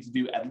the time need to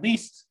do at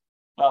least,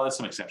 well, there's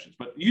some exceptions,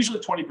 but usually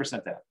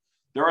 20% down.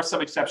 There are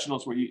some exceptional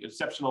loans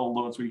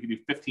where you can do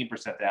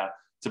 15% down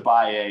to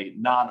buy a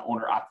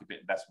non-owner occupant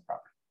investment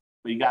property.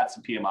 But you got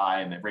some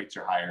PMI and the rates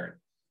are higher and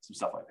some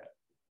stuff like that.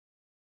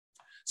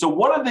 So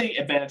one of the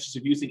advantages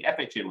of using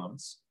FHA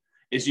loans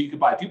is you could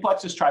buy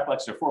duplexes,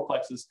 triplexes, or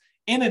fourplexes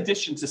in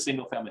addition to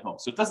single family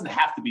homes. So it doesn't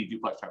have to be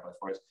duplex, triplex,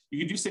 fourplex. You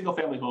can do single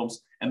family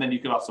homes, and then you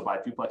can also buy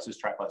duplexes,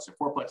 triplexes,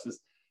 or fourplexes,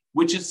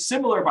 which is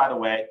similar, by the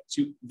way,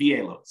 to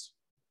VA loans.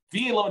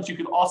 VA loans, you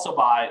can also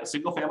buy a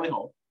single family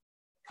home,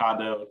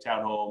 condo,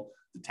 townhome,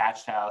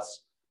 detached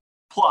house.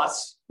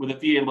 Plus, with a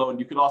VA loan,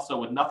 you could also,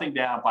 with nothing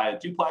down, buy a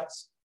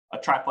duplex, a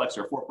triplex,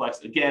 or a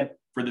fourplex. Again,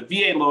 for the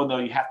VA loan, though,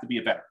 you have to be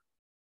a veteran.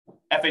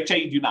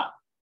 FHA, you do not.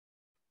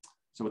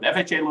 So with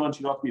FHA loans,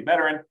 you don't have to be a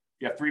veteran.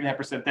 You have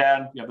 3.5%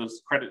 down. You have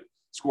those credit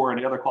score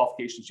and the other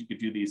qualifications. You could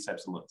do these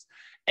types of loans.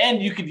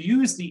 And you could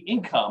use the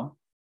income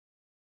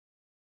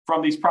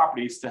from these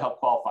properties to help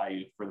qualify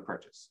you for the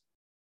purchase.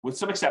 With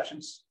some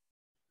exceptions.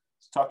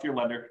 So talk to your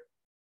lender.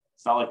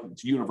 It's not like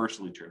it's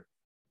universally true.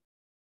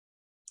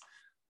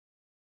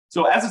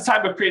 So as of the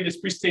time of creating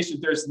this presentation,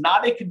 there's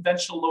not a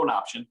conventional loan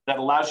option that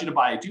allows you to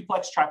buy a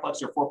duplex,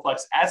 triplex, or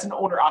fourplex as an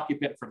owner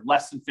occupant for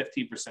less than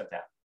 15% down.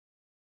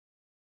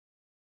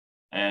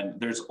 And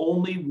there's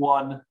only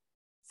one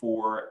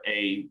for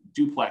a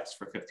duplex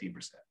for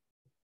 15%.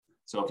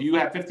 So if you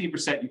have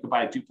 15%, you can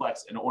buy a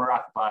duplex and owner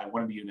occupy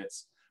one of the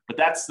units, but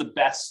that's the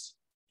best,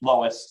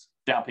 lowest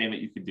down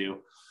payment you can do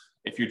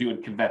if you're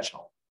doing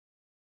conventional.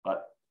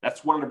 But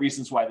that's one of the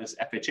reasons why this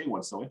FHA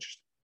one's so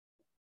interesting.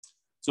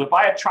 So to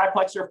buy a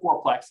triplex or a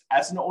fourplex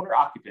as an owner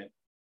occupant,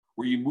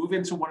 where you move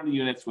into one of the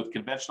units with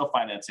conventional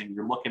financing,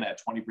 you're looking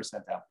at 20%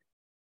 down payment.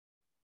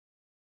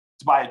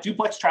 To buy a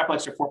duplex,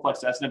 triplex, or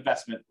fourplex as an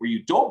investment where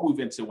you don't move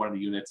into one of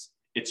the units,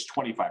 it's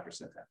 25%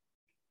 down,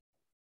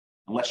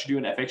 unless you're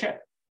doing FHA.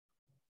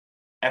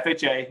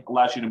 FHA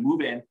allows you to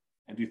move in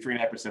and do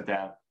 3.5%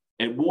 down.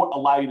 It won't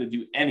allow you to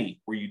do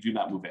any where you do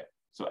not move in.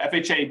 So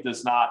FHA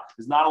is not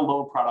a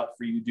loan product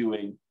for you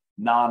doing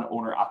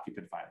non-owner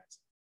occupant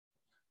financing.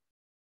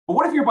 But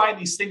what if you're buying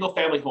these single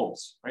family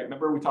homes, right?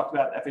 Remember we talked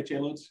about FHA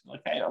loans?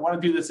 Like, hey, I want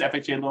to do this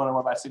FHA loan. I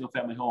want to buy a single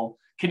family home.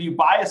 Can you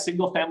buy a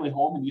single family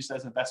home and use it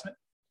as an investment?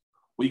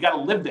 Well, you got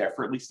to live there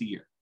for at least a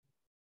year.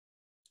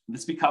 And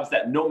this becomes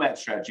that nomad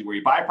strategy where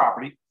you buy a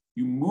property,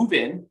 you move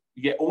in,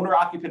 you get owner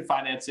occupant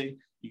financing,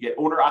 you get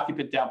owner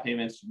occupant down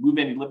payments, you move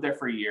in, you live there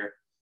for a year.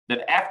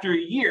 Then after a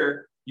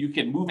year, you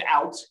can move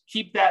out,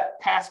 keep that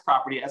past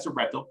property as a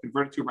rental,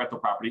 convert it to a rental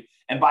property,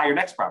 and buy your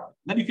next property.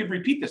 Then you can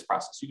repeat this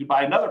process. You could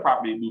buy another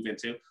property to move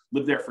into,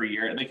 live there for a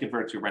year, and then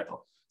convert it to a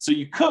rental. So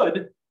you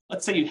could,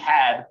 let's say you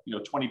had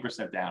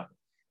 20% down.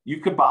 You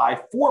could buy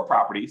 4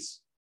 properties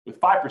with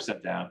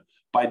 5% down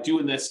by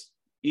doing this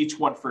each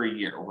one for a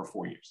year over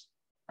 4 years.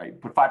 Right?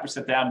 Put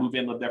 5% down, move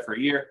in, live there for a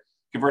year,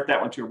 convert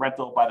that one to a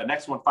rental, buy the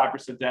next one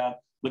 5% down,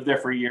 live there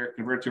for a year,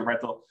 convert it to a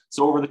rental.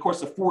 So over the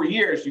course of 4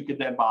 years, you could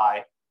then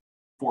buy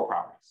 4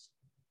 properties.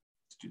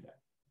 Let's do that.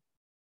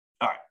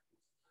 All right.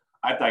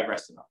 I've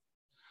digressed enough.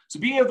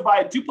 So being able to buy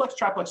a duplex,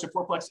 triplex, or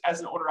fourplex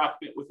as an owner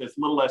occupant with as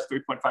little as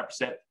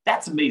 3.5%,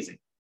 that's amazing.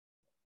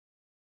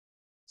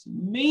 So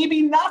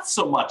maybe not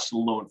so much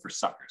loan for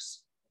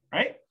suckers,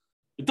 right?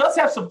 It does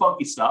have some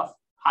funky stuff,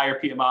 higher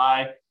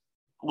PMI,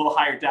 a little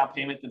higher down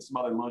payment than some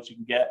other loans you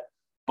can get.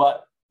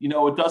 But,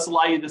 it does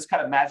allow you this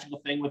kind of magical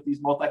thing with these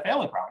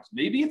multifamily properties.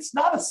 Maybe it's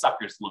not a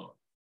sucker's loan.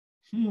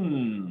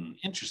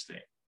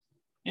 Interesting,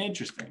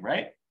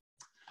 right?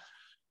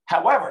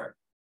 However,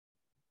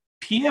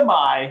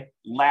 PMI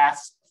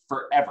lasts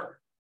forever.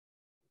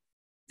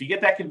 If you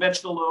get that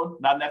conventional loan,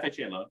 not an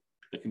FHA loan,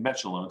 the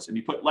conventional loans, and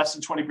you put less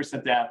than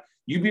 20% down,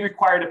 you'd be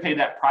required to pay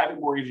that private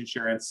mortgage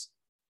insurance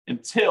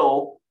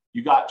until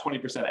you got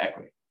 20%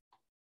 equity.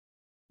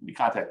 You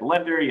contact the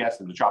lender, you ask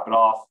them to drop it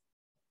off.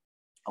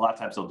 A lot of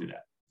times they'll do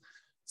that.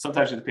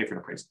 Sometimes you have to pay for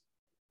an appraisal.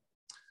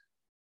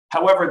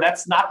 However,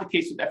 that's not the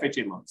case with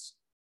FHA loans.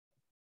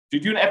 If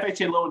you do an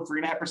FHA loan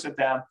 3.5%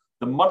 down,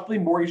 the monthly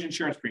mortgage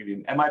insurance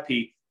premium,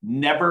 MIP,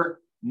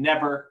 never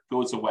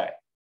goes away.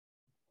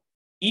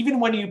 Even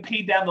when you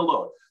pay down the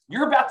loan,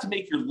 you're about to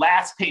make your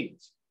last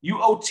payment.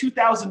 You owe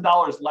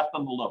 $2,000 left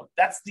on the loan.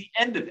 That's the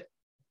end of it.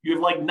 You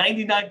have like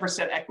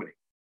 99% equity.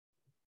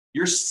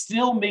 You're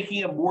still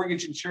making a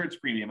mortgage insurance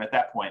premium at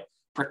that point,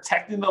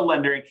 protecting the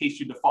lender in case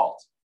you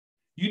default.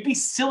 You'd be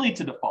silly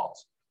to default.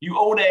 You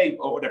own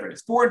whatever it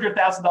is,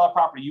 $400,000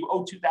 property. You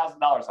owe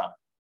 $2,000 on it.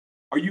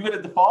 Are you going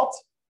to default?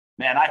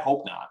 Man, I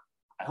hope not.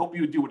 I hope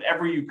you would do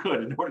whatever you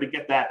could in order to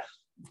get that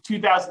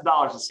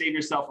 $2,000 to save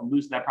yourself from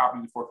losing that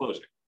property to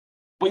foreclosure.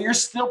 But you're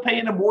still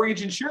paying a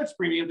mortgage insurance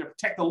premium to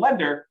protect the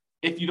lender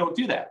if you don't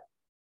do that.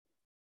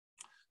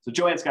 So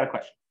Joanne's got a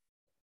question.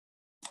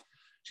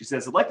 She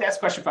says, I'd like to ask a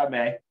question if I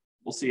may.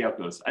 We'll see how it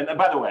goes. And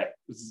by the way,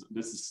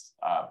 this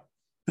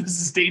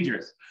is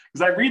dangerous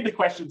because I read the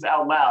questions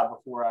out loud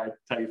before I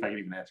tell you if I can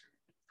even answer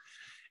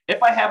it.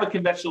 If I have a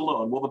conventional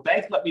loan, will the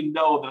bank let me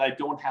know that I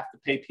don't have to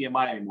pay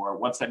PMI anymore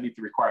once I meet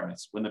the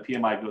requirements when the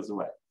PMI goes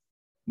away?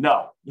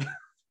 No.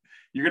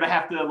 You're going to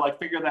have to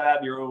figure that out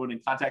on your own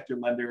and contact your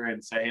lender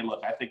and say, hey,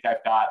 look, I think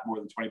I've got more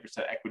than 20%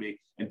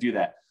 equity and do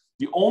that.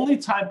 The only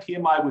time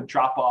PMI would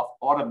drop off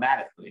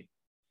automatically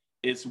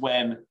is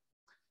when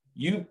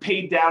you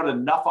paid down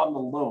enough on the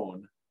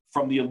loan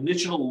from the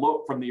original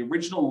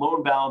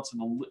loan balance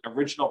and the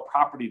original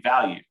property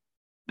value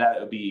that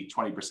it would be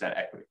 20%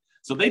 equity.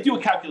 So they do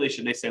a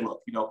calculation. They say,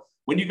 look,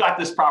 when you got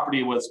this property,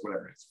 it was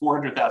whatever it's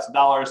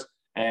 $400,000,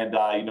 and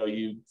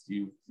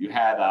you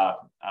had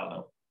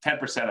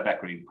 10% of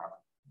equity in the property.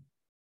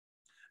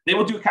 They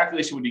will do a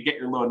calculation when you get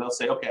your loan. They'll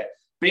say, okay,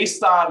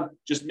 based on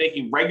just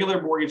making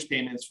regular mortgage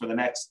payments for the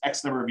next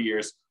X number of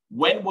years,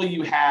 when will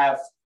you have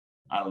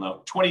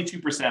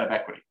 22% of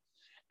equity?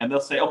 And they'll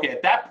say, okay,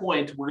 at that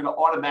point, we're going to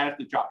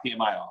automatically drop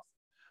PMI off.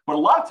 But a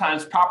lot of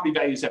times, property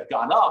values have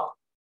gone up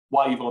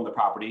while you've owned the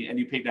property and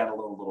you paid down a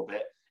little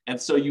bit. And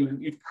so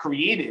you've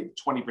created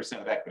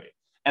 20% of equity.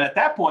 And at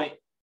that point,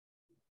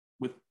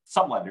 with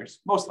some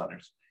lenders, most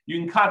lenders, you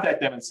can contact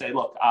them and say,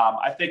 look,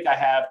 I think I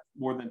have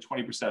more than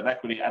 20% of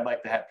equity. I'd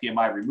like to have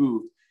PMI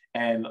removed.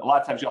 And a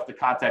lot of times you have to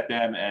contact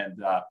them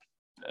and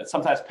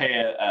sometimes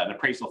pay an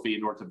appraisal fee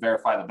in order to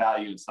verify the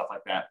value and stuff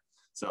like that.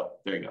 So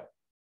there you go.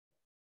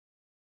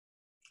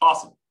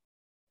 Awesome.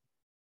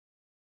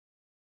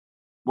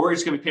 Mortgage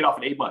is going to be paid off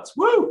in 8 months.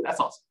 Woo!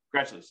 That's awesome.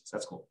 Congratulations.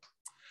 That's cool.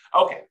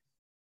 Okay.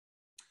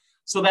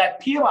 So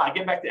that PMI,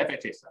 getting back to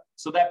FHA stuff.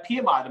 So that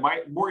PMI,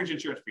 the mortgage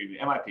insurance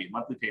premium, MIP,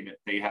 monthly payment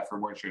that you have for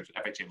mortgage insurance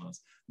with FHA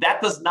loans,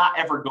 that does not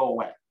ever go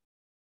away,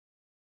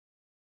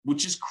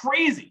 which is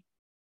crazy.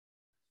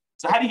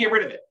 So how do you get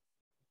rid of it?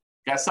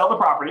 You got to sell the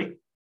property.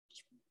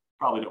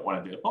 Probably don't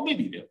want to do it. Well,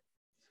 maybe you do.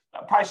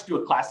 I probably should do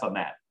a class on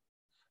that.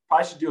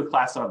 Probably should do a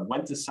class on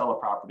when to sell a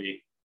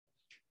property.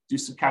 Do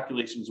some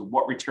calculations of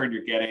what return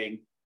you're getting.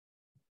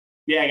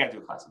 Yeah, I got to do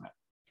a class on that.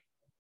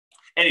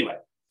 Anyway,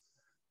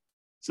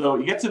 so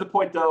you get to the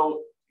point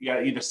though, you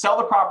got to either sell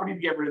the property to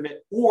get rid of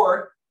it,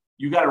 or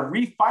you got to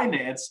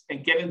refinance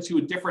and get into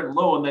a different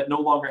loan that no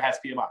longer has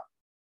PMI.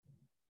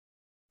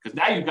 Because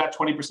now you've got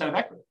 20% of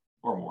equity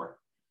or more.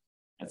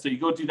 And so you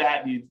go do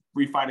that and you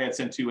refinance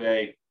into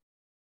a,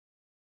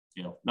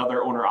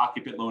 another owner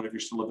occupant loan if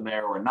you're still living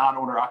there, or a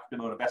non-owner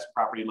occupant loan, investment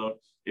property loan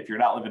if you're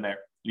not living there.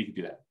 You can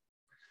do that.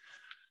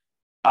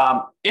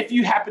 If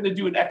you happen to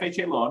do an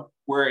FHA loan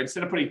where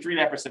instead of putting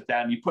 3.5%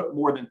 down, you put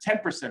more than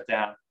 10%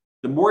 down,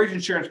 the mortgage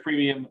insurance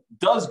premium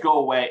does go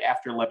away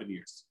after 11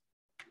 years.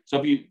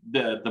 So if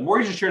the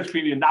mortgage insurance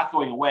premium not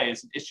going away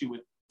is an issue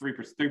with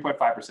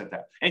 3.5%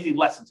 down, anything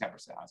less than 10%,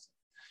 honestly.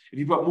 If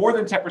you put more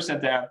than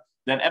 10% down,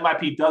 then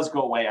MIP does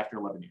go away after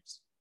 11 years.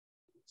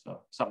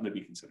 So something to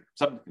be considered,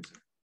 something to consider.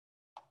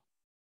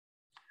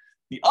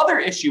 The other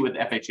issue with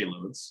FHA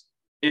loans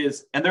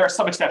is, and there are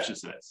some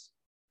exceptions to this,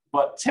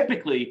 but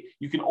typically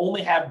you can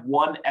only have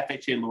one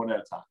FHA loan at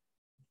a time.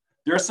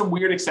 There are some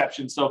weird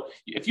exceptions. So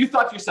if you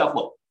thought to yourself,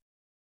 look,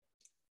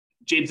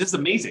 James, this is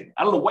amazing.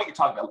 I don't know what you're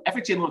talking about.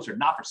 FHA loans are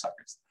not for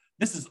suckers.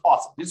 This is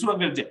awesome. This is what I'm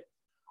going to do.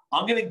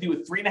 I'm going to do a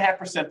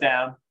 3.5%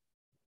 down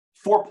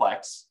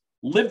fourplex,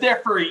 live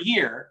there for a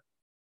year,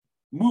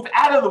 move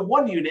out of the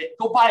one unit,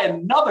 go buy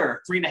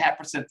another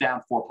 3.5%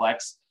 down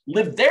fourplex,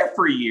 live there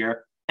for a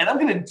year, and I'm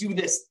going to do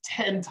this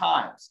 10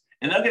 times.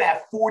 And I'm going to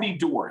have 40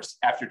 doors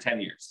after 10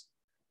 years.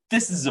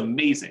 This is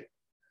amazing.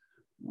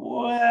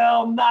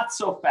 Well, not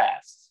so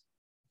fast.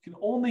 You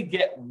can only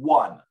get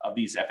one of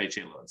these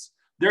FHA loans.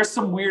 There's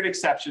some weird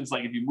exceptions,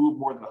 like if you move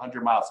more than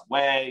 100 miles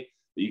away,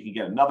 that you can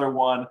get another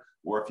one.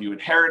 Or if you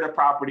inherit a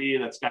property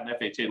that's got an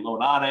FHA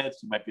loan on it,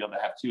 you might be able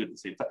to have two at the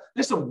same time.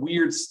 There's some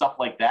weird stuff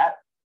like that.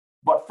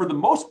 But for the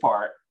most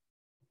part,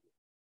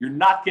 you're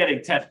not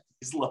getting 10 of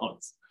these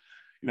loans.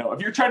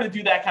 If you're trying to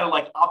do that kind of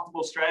like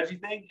optimal strategy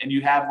thing, and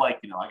you have like,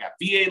 I got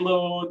VA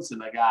loans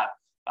and I got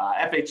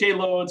FHA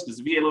loans, because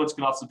the VA loans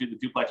can also be the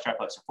duplex,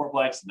 triplex, or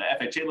fourplex, and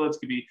the FHA loans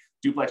can be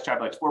duplex,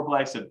 triplex,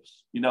 fourplex. And,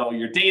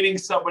 you're dating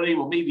somebody,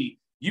 well, maybe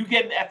you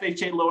get an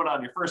FHA loan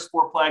on your first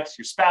fourplex,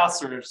 your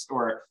spouse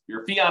or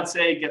your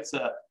fiance gets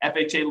a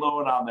FHA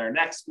loan on their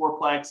next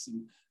fourplex,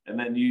 and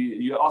then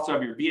you also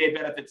have your VA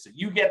benefit. So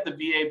you get the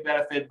VA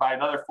benefit by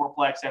another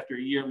fourplex after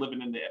a year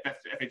living in the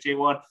FHA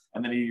one,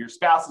 and then your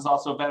spouse is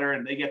also a veteran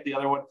and they get the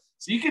other one.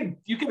 So you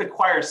can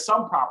acquire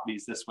some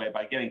properties this way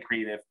by getting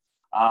creative,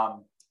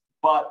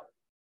 but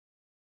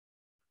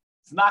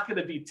it's not going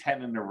to be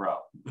 10 in a row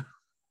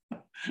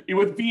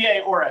with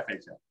VA or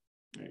FHA.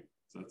 Right?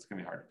 So it's going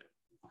to be hard to do.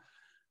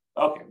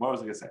 Okay, what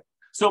was I going to say?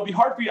 So it'd be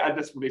hard for you.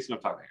 That's basically what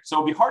I'm talking about here. So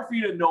it'd be hard for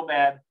you to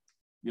nomad,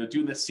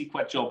 doing this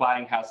sequential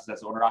buying houses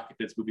as owner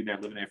occupants, moving there,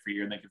 living there for a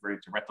year, and then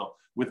converting to rental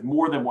with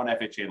more than one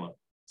FHA loan.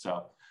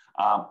 So,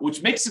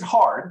 which makes it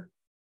hard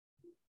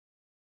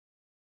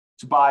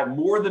to buy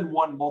more than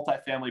one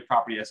multifamily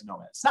property as a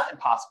nomad. It's not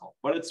impossible,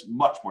 but it's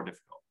much more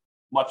difficult.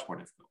 Much more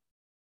difficult.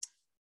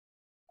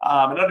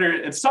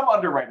 And some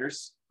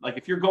underwriters, like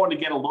if you're going to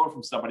get a loan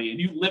from somebody and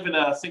you live in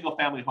a single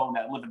family home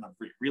that live in a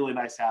really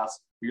nice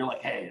house, you're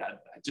like, hey,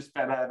 I just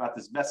found out about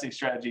this vesting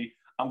strategy.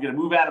 I'm going to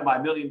move out of my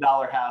 $1 million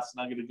house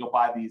and I'm going to go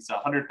buy these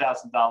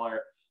 $100,000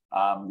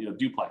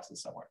 duplexes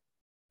somewhere.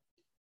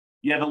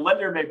 Yeah, the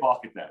lender may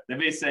balk at that. They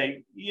may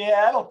say,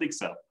 yeah, I don't think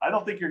so. I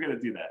don't think you're going to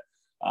do that.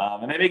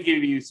 And they may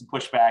give you some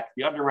pushback.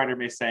 The underwriter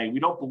may say, we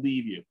don't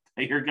believe you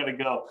that you're going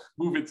to go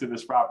move into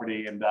this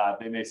property. And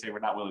they may say, we're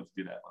not willing to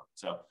do that loan.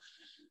 So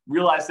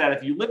realize that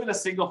if you live in a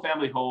single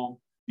family home,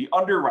 the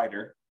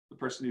underwriter, the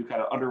person who kind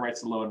of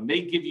underwrites the loan,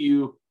 may give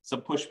you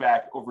some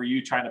pushback over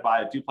you trying to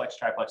buy a duplex,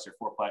 triplex, or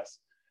fourplex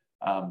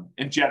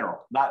in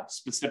general, not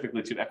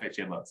specifically to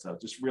FHA loans. So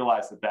just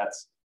realize that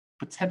that's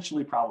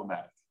potentially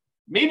problematic.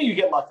 Maybe you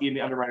get lucky and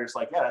the underwriter's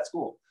like, yeah, that's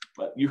cool.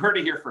 But you heard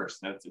it here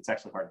first. It's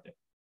actually hard to do.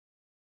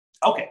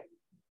 Okay.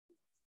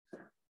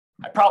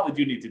 I probably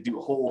do need to do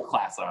a whole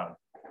class on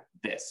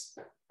this,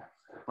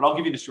 but I'll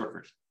give you the short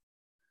version.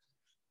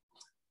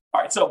 All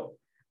right, so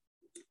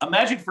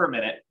imagine for a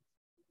minute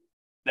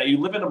that you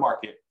live in a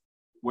market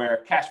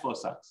where cash flow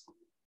sucks.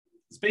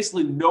 There's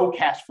basically no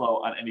cash flow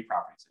on any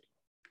property.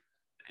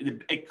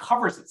 It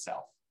covers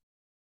itself,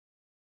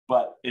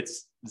 but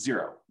it's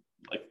zero,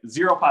 like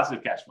zero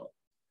positive cash flow.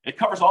 It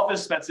covers all the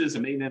expenses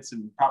and maintenance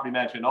and property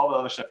management, all the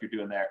other stuff you're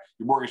doing there,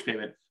 your mortgage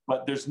payment,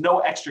 but there's no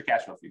extra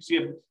cash flow for you. So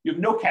you have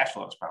no cash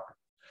flow on this property.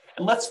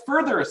 And let's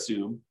further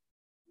assume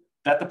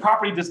that the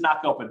property does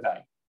not go up in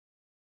value.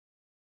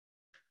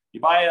 You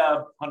buy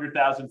a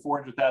 $100,000,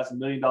 $400,000, $1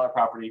 million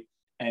property,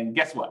 and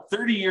guess what?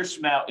 30 years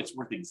from now, it's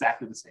worth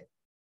exactly the same.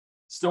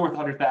 Still worth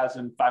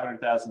 $100,000, $500,000,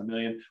 $1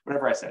 million,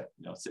 whatever I said.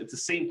 It's the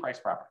same price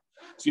property.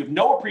 So you have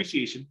no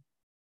appreciation,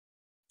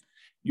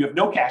 you have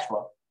no cash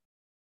flow,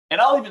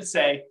 and I'll even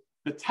say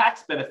the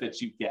tax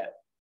benefits you get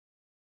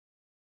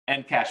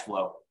and cash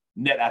flow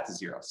net out to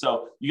zero.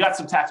 So you got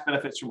some tax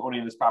benefits from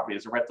owning this property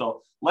as a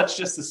rental. Let's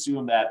just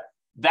assume that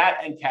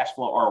and cash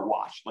flow are a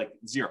wash, like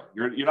zero.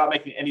 You're not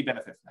making any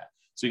benefit from that.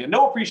 So you get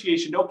no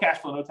appreciation, no cash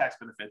flow, no tax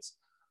benefits,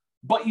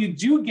 but you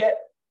do get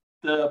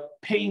the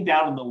paying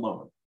down on the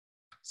loan.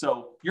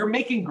 So you're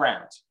making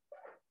ground.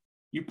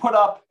 You put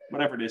up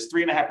whatever it is,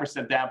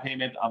 3.5% down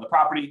payment on the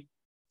property,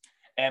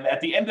 And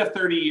at the end of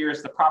 30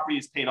 years, the property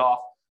is paid off.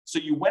 So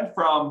you went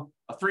from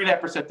a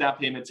 3.5% down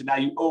payment to now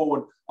you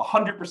own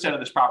 100% of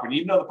this property.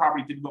 Even though the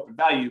property didn't go up in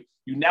value,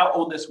 you now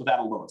own this without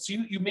a loan. So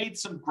you made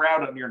some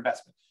ground on your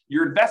investment.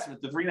 Your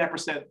investment, the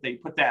 3.5% they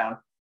put down,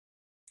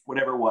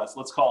 whatever it was,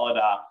 let's call it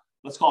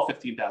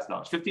 $15,000.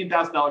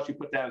 $15,000 you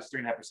put down as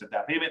 3.5%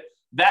 down payment.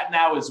 That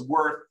now is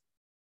worth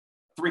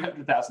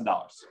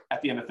 $300,000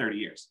 at the end of 30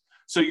 years.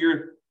 So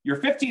your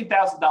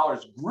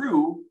 $15,000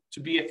 grew to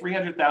be a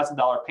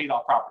 $300,000 paid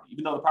off property,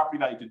 even though the property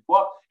value didn't go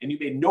up and you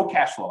made no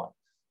cash flow on it.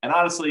 And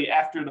honestly,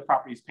 after the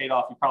property is paid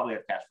off, you probably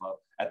have cash flow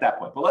at that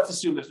point. But let's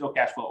assume there's no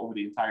cash flow over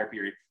the entire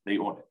period that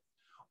you own it.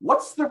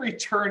 What's the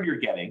return you're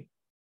getting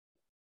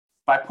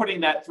by putting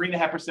that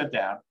 3.5%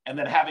 down and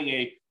then having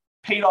a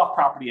paid off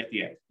property at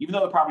the end, even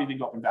though the property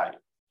didn't go up in value?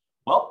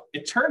 Well,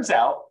 it turns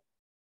out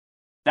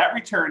that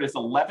return is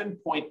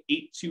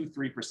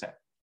 11.823%.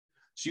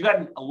 So you got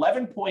an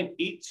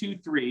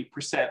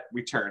 11.823%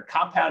 return,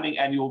 compounding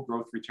annual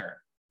growth return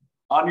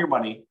on your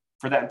money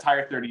for that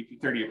entire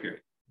 30-year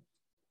period.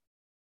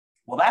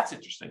 Well, that's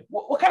interesting.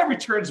 What kind of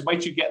returns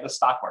might you get in the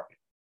stock market?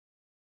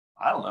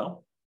 I don't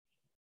know.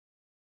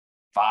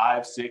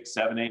 5, 6,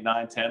 7, 8,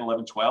 9, 10,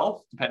 11,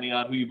 12, depending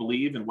on who you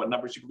believe and what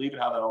numbers you believe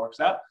and how that all works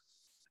out.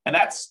 And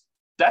that's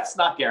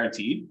not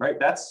guaranteed, right?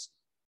 That's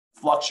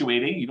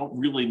fluctuating. You don't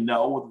really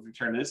know what the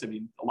return is. I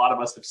mean, a lot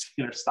of us have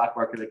seen our stock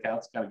market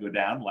accounts kind of go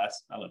down the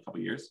last, couple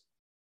of years.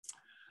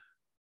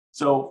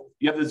 So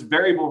you have this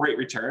variable rate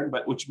return,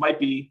 but which might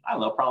be,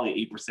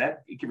 probably 8%,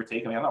 give or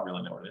take. I don't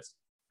really know what it is.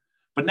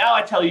 But now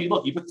I tell you,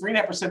 look, you put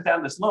 3.5%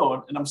 down this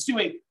loan, and I'm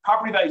assuming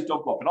property values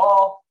don't go up at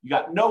all. You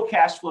got no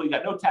cash flow. You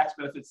got no tax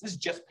benefits. This is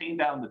just paying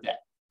down the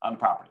debt on the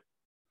property.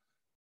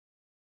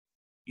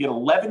 You get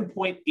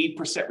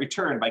 11.8%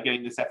 return by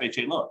getting this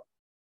FHA loan.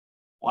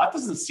 Well, that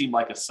doesn't seem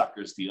like a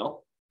sucker's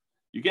deal.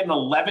 You're getting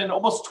 11,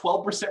 almost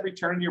 12%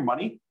 return on your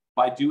money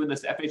by doing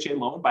this FHA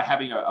loan, by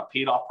having a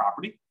paid off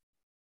property.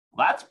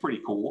 Well, that's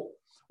pretty cool.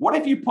 What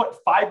if you put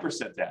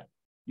 5% down?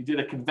 You did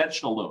a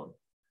conventional loan.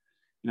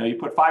 You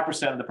put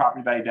 5% of the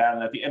property value down,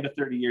 and at the end of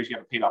 30 years, you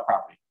have a paid off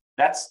property.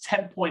 That's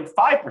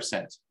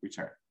 10.5%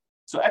 return.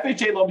 So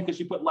FHA loan, because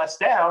you put less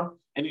down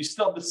and you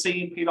still have the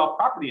same paid off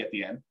property at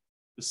the end,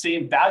 the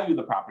same value of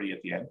the property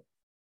at the end,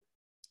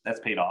 that's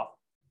paid off.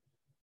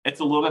 It's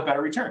a little bit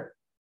better return.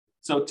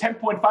 So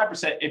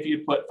 10.5% if you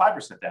put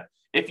 5% down.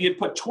 If you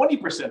put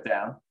 20%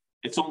 down,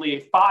 it's only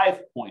a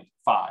 5.511%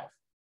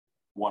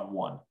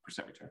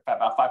 return,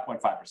 about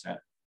 5.5%. And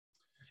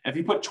if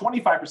you put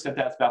 25%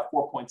 down, it's about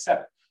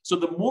 4.7. So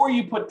the more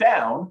you put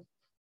down,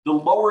 the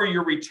lower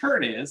your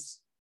return is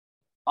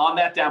on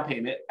that down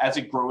payment as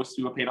it grows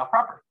to a paid off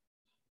property.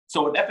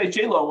 So an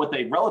FHA loan with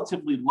a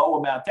relatively low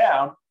amount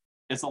down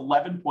is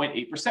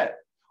 11.8%.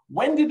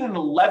 When did an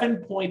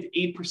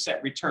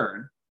 11.8%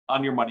 return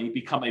on your money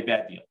become a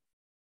bad deal?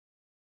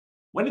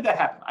 When did that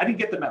happen? I didn't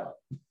get the memo.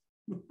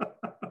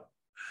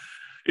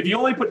 If you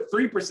only put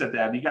 3%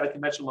 down, you got a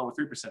conventional loan with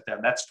 3%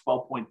 down, that's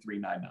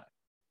 12.399.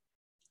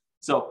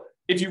 So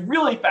if you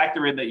really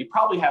factor in that you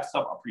probably have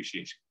some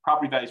appreciation,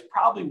 property values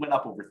probably went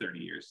up over 30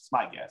 years. It's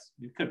my guess.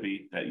 It could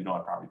be that you don't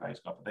have property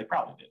values go up, but they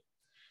probably did.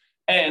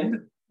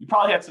 And you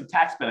probably had some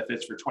tax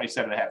benefits for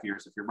 27.5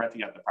 years. If you're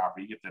renting out the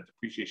property, you get that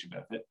depreciation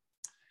benefit.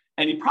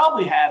 And you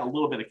probably had a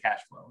little bit of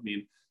cash flow. I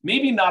mean,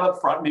 maybe not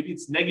up front, maybe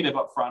it's negative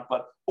up front,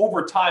 but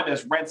over time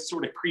as rents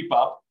sort of creep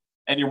up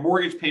and your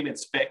mortgage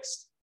payment's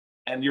fixed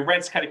and your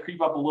rents kind of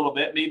creep up a little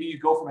bit, maybe you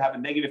go from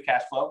having negative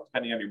cash flow,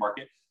 depending on your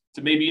market,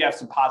 to maybe you have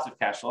some positive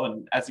cash flow.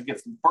 And as it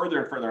gets further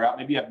and further out,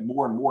 maybe you have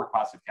more and more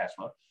positive cash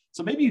flow.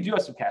 So maybe you do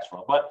have some cash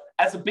flow, but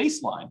as a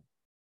baseline,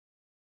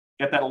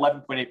 get that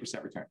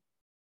 11.8% return.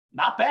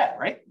 Not bad,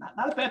 right?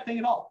 Not a bad thing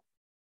at all.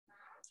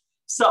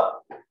 So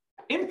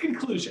in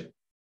conclusion,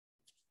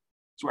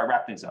 that's where I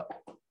wrap things up.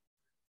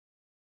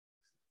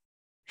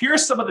 Here are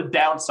some of the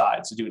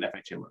downsides to doing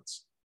FHA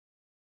loans.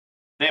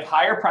 They have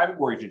higher private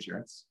mortgage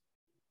insurance.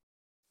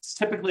 It's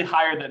typically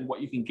higher than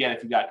what you can get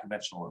if you got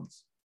conventional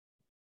loans.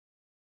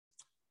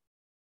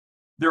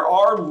 There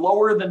are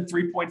lower than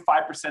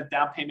 3.5%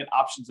 down payment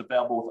options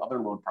available with other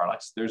loan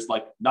products. There's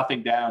like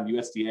nothing down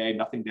USDA,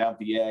 nothing down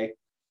VA,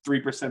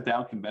 3%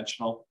 down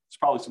conventional. There's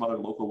probably some other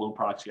local loan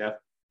products you have.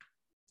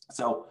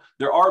 So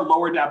there are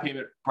lower down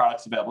payment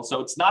products available.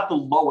 So it's not the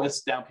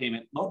lowest down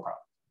payment loan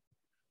product.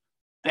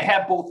 They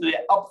have both the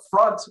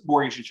upfront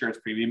mortgage insurance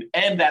premium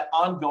and that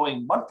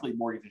ongoing monthly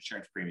mortgage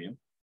insurance premium.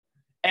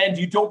 And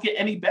you don't get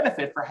any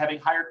benefit for having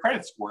higher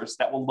credit scores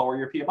that will lower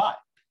your PMI.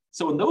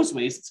 So in those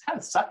ways, it's kind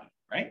of sucky,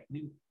 right?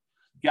 You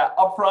got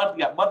upfront,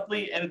 you got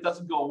monthly, and it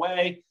doesn't go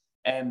away.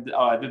 And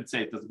I didn't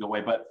say it doesn't go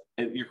away, but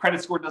your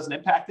credit score doesn't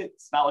impact it.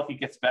 It's not like it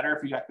gets better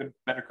if you got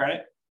better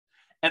credit.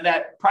 And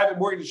that private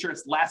mortgage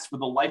insurance lasts for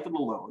the life of the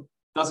loan,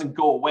 doesn't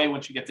go away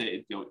once you get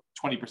to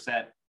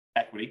 20%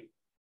 equity.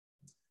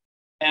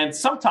 And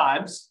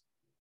sometimes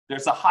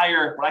there's a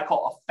higher, what I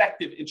call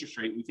effective interest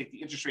rate. We take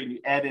the interest rate and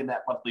you add in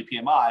that monthly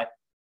PMI.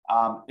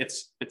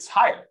 It's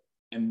higher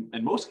in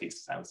most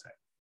cases, I would say.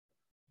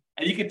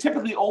 And you can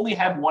typically only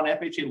have one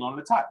FHA loan at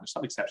a time. There's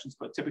some exceptions,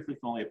 but typically you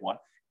can only have one.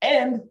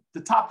 And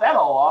to top that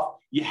all off,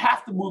 you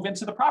have to move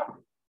into the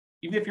property.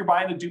 Even if you're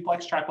buying a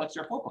duplex, triplex,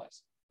 or fourplex,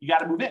 you got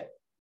to move in.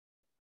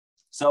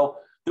 So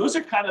those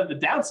are kind of the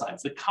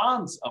downsides, the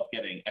cons of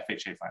getting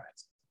FHA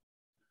financing.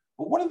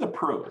 But what are the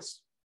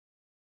pros?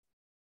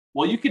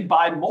 Well, you can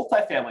buy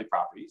multifamily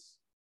properties,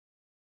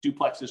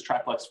 duplexes,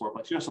 triplex,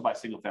 fourplex. You also buy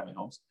single family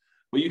homes,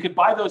 but you could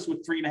buy those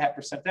with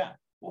 3.5% down.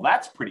 Well,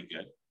 that's pretty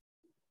good.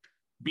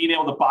 Being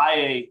able to buy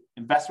a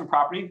investment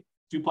property,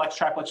 duplex,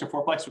 triplex, or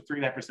fourplex with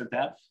 3.5%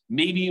 down,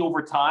 maybe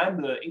over time,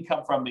 the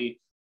income from the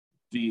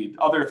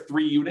other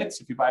 3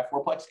 units, if you buy a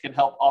fourplex, can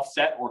help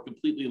offset or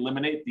completely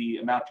eliminate the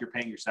amount you're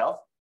paying yourself.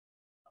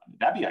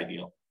 That'd be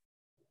ideal.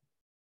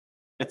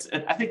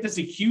 I think this is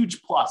a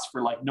huge plus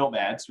for like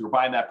nomads who are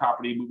buying that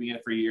property, moving in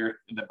for a year,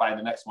 and then buying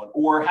the next one,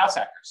 or house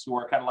hackers who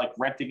are kind of like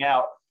renting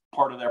out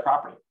part of their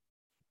property.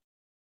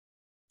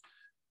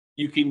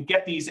 You can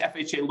get these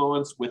FHA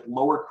loans with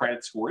lower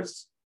credit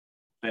scores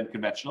than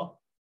conventional.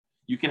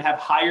 You can have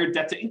higher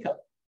debt to income.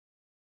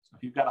 So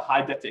if you've got a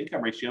high debt to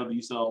income ratio,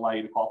 these will allow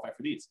you to qualify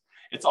for these.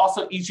 It's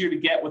also easier to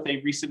get with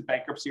a recent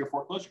bankruptcy or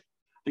foreclosure.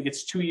 I think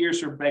it's 2 years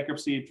for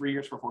bankruptcy and 3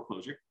 years for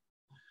foreclosure.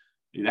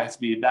 It has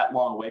to be that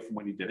long away from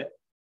when you did it.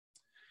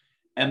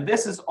 And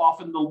this is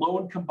often the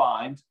loan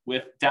combined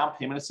with down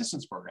payment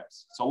assistance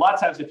programs. So a lot of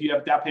times if you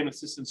have down payment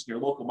assistance in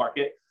your local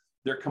market,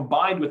 they're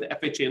combined with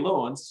FHA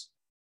loans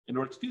in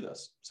order to do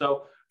this.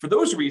 So for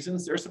those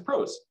reasons, there's some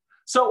pros.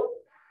 So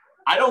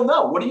I don't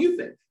know. What do you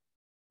think?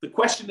 The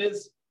question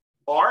is,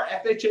 are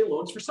FHA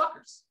loans for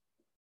suckers?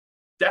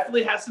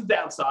 Definitely has some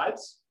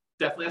downsides,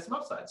 definitely has some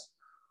upsides.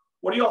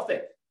 What do you all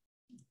think?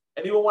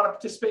 Anyone want to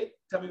participate?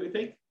 Tell me what you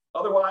think.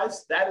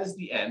 Otherwise, that is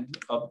the end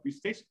of the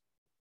presentation.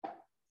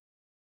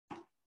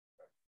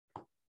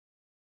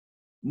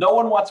 No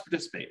one wants to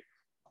participate.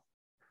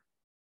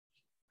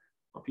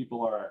 Or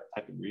people are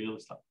typing real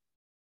stuff.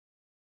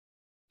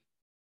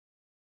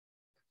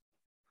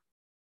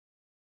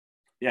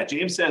 Yeah,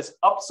 James says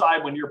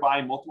upside when you're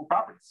buying multiple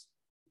properties.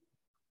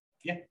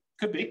 Yeah,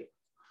 could be.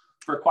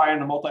 For acquiring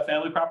the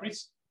multifamily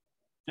properties.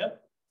 Yeah,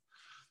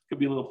 could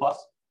be a little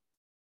plus.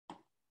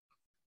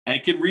 And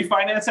you can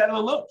refinance out of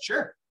the loan.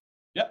 Sure.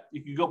 Yep,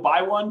 you can go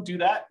buy one, do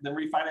that, then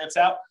refinance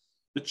out.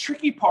 The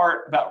tricky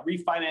part about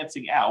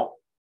refinancing out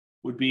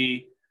would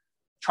be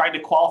trying to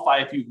qualify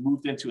if you've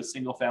moved into a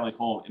single family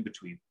home in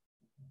between.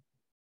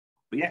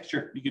 But yeah,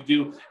 sure. You could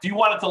do, if you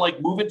wanted to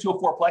like move into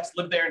a fourplex,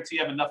 live there until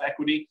you have enough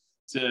equity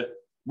to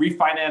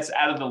refinance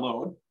out of the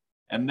loan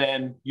and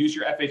then use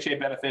your FHA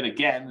benefit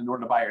again in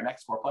order to buy your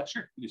next fourplex,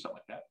 sure, you can do something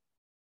like that.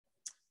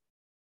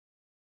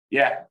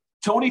 Yeah,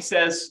 Tony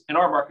says in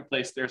our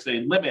marketplace, there's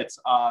a limit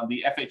on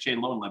the FHA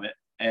loan limit,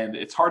 and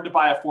it's hard to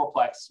buy a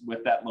fourplex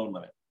with that loan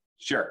limit.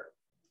 Sure,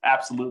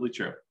 absolutely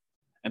true.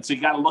 And so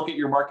you got to look at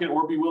your market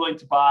or be willing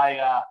to buy,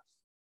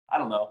 I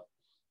don't know,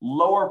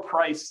 lower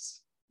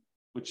priced,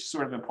 which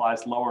sort of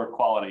implies lower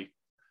quality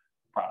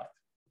product.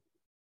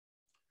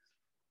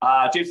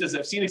 James says,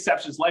 I've seen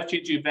exceptions,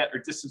 life-changing event or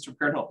distance from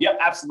current home. Yep,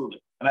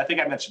 absolutely. And I think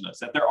I mentioned this,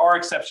 that there are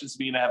exceptions to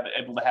being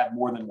able to have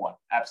more than one.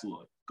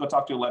 Absolutely. Go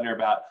talk to a lender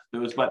about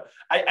those. But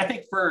I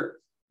think for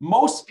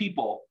most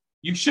people,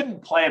 you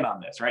shouldn't plan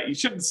on this, right? You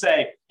shouldn't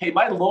say, hey,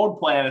 my loan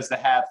plan is to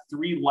have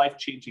 3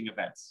 life-changing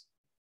events.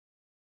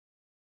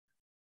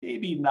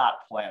 Maybe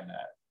not plan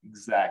that.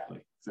 Exactly.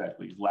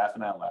 He's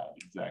laughing out loud.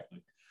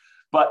 Exactly.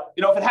 But,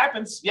 if it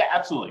happens, yeah,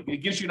 absolutely. It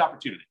gives you an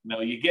opportunity.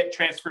 You get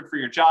transferred for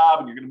your job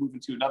and you're going to move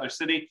into another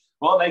city.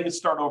 Well, now you can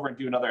start over and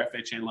do another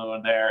FHA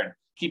loan there and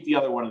keep the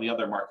other one in the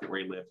other market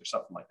where you live or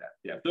something like that.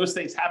 Yeah, if those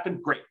things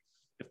happen, great.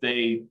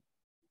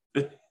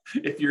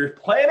 If you're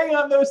planning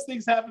on those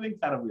things happening,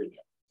 kind of weird.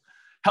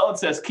 Helen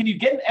says, can you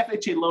get an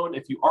FHA loan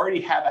if you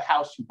already have a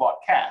house you bought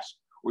cash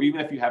or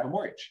even if you have a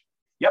mortgage?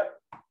 Yep,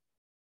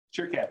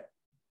 sure can.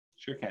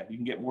 Sure can. You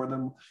can get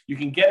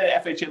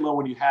an FHA loan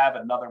when you have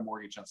another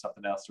mortgage on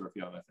something else or a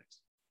few other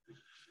things.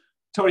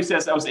 Tony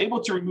says, I was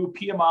able to remove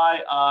PMI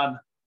on,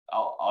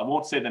 I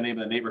won't say the name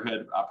of the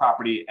neighborhood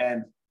property,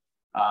 and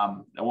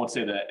I won't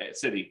say the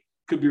city,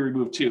 could be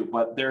removed too,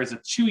 but there is a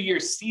 2-year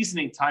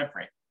seasoning time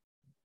frame.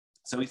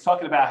 So he's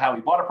talking about how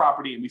he bought a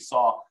property and we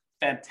saw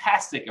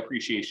fantastic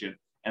appreciation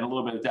and a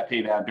little bit of debt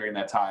pay down during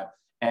that time.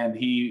 And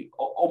he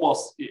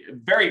almost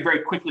very, very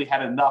quickly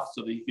had enough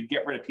so that he could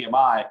get rid of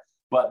PMI.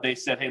 But they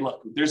said, hey,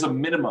 look, there's a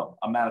minimum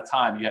amount of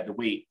time you had to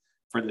wait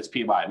for this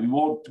PMI. We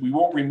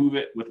won't remove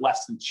it with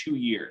less than 2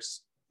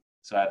 years.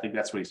 So I think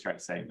that's what he's trying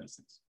to say in those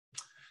things.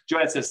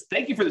 Joanne says,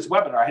 thank you for this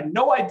webinar. I had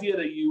no idea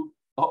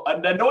I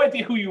had no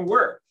idea who you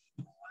were.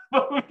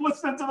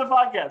 Listen to the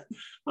podcast.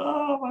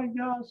 Oh my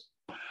gosh.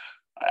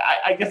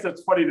 I guess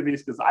that's funny to me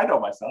because I know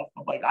myself.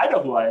 I'm like, I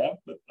know who I am,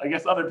 but I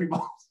guess other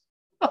people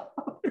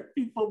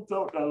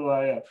don't know who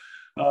I am.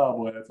 Oh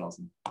boy, that's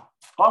awesome.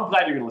 Well, I'm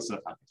glad you're going to listen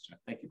to the podcast, John.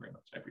 Thank you very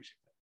much. I appreciate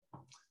that.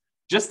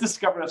 Just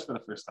discovered us for the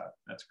first time.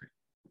 That's great.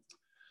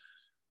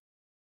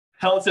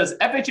 Helen says,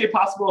 FHA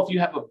possible if you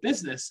have a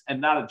business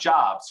and not a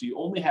job, so you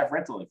only have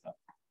rental income.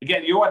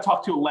 Again, you want to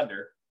talk to a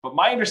lender But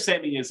my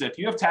understanding is that if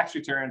you have tax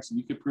returns and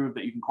you can prove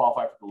that you can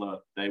qualify for the loan,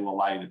 they will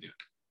allow you to do it.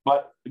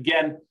 But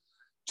again,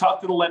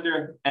 talk to the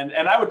lender. And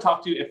I would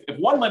talk to, if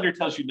one lender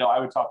tells you no, I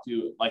would talk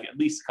to like at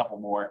least a couple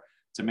more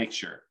to make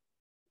sure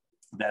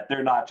that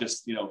they're not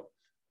just,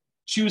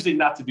 choosing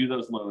not to do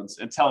those loans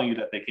and telling you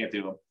that they can't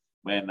do them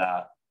when,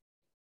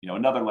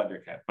 another lender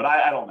can. But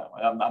I don't know.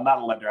 I'm not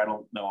a lender. I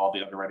don't know all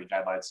the underwriting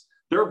guidelines.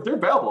 They're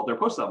available. They're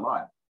posted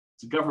online.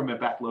 It's a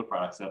government-backed loan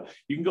product. So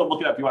you can go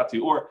look it up if you want to.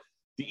 Or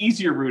the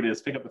easier route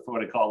is pick up the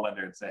phone and call a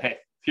lender and say, hey,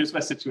 here's my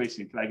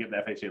situation. Can I get an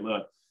FHA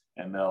loan?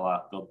 And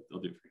they'll do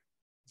it for you.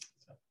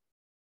 So.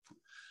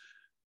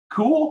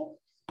 Cool.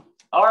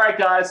 All right,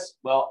 guys.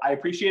 Well, I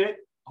appreciate it.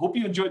 Hope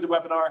you enjoyed the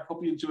webinar.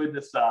 Hope you enjoyed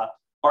this,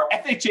 our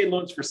FHA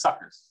Loans for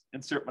Suckers.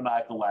 Insert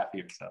maniacal laugh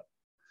here. So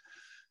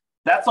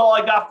that's all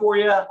I got for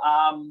you.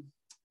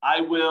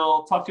 I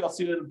will talk to you all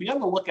soon. Be on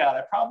the lookout.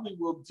 I probably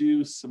will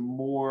do some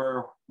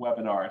more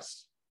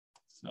webinars.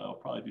 So I'll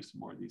probably do some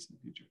more of these in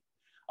the future.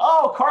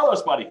 Oh,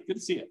 Carlos, buddy. Good to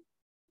see you.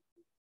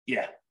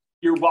 Yeah,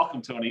 you're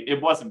welcome, Tony.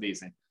 It was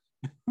amazing.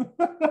 That's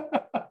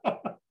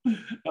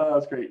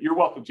great. You're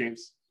welcome,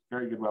 James.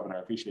 Very good webinar. I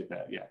appreciate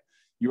that. Yeah.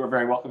 You are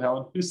very welcome,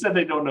 Helen. Who said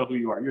they don't know who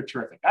you are? You're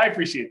terrific. I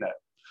appreciate that.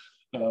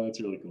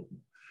 That's really cool.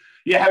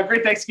 Yeah, have a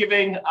great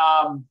Thanksgiving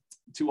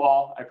to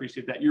all. I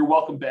appreciate that. You're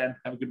welcome, Ben.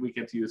 Have a good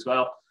weekend to you as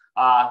well.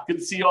 Good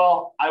to see you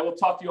all. I will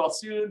talk to you all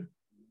soon.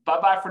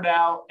 Bye-bye for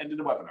now. End of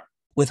the webinar.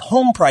 With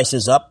home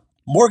prices up,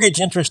 mortgage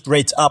interest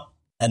rates up,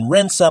 and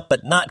rents up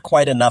but not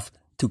quite enough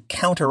to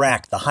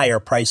counteract the higher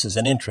prices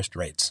and interest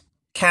rates,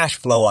 cash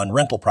flow on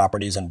rental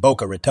properties in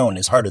Boca Raton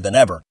is harder than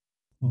ever.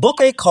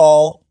 Book a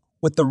call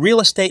with the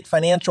Real Estate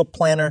Financial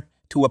Planner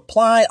to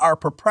apply our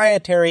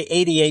proprietary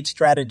 88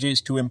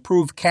 strategies to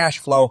improve cash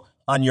flow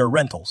on your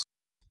rentals.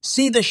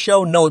 See the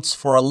show notes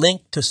for a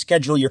link to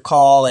schedule your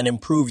call and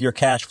improve your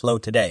cash flow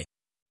today.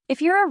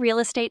 If you're a real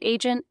estate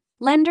agent,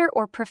 lender,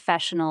 or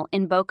professional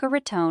in Boca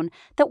Raton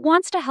that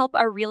wants to help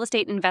our real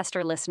estate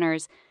investor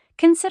listeners,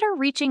 consider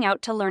reaching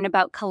out to learn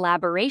about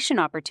collaboration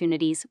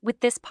opportunities with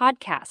this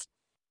podcast.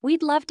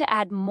 We'd love to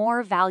add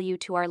more value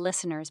to our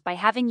listeners by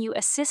having you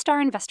assist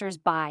our investors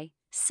buy,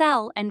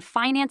 sell, and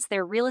finance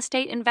their real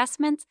estate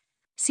investments.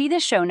 See the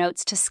show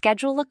notes to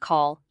schedule a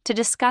call to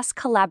discuss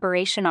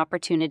collaboration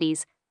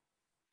opportunities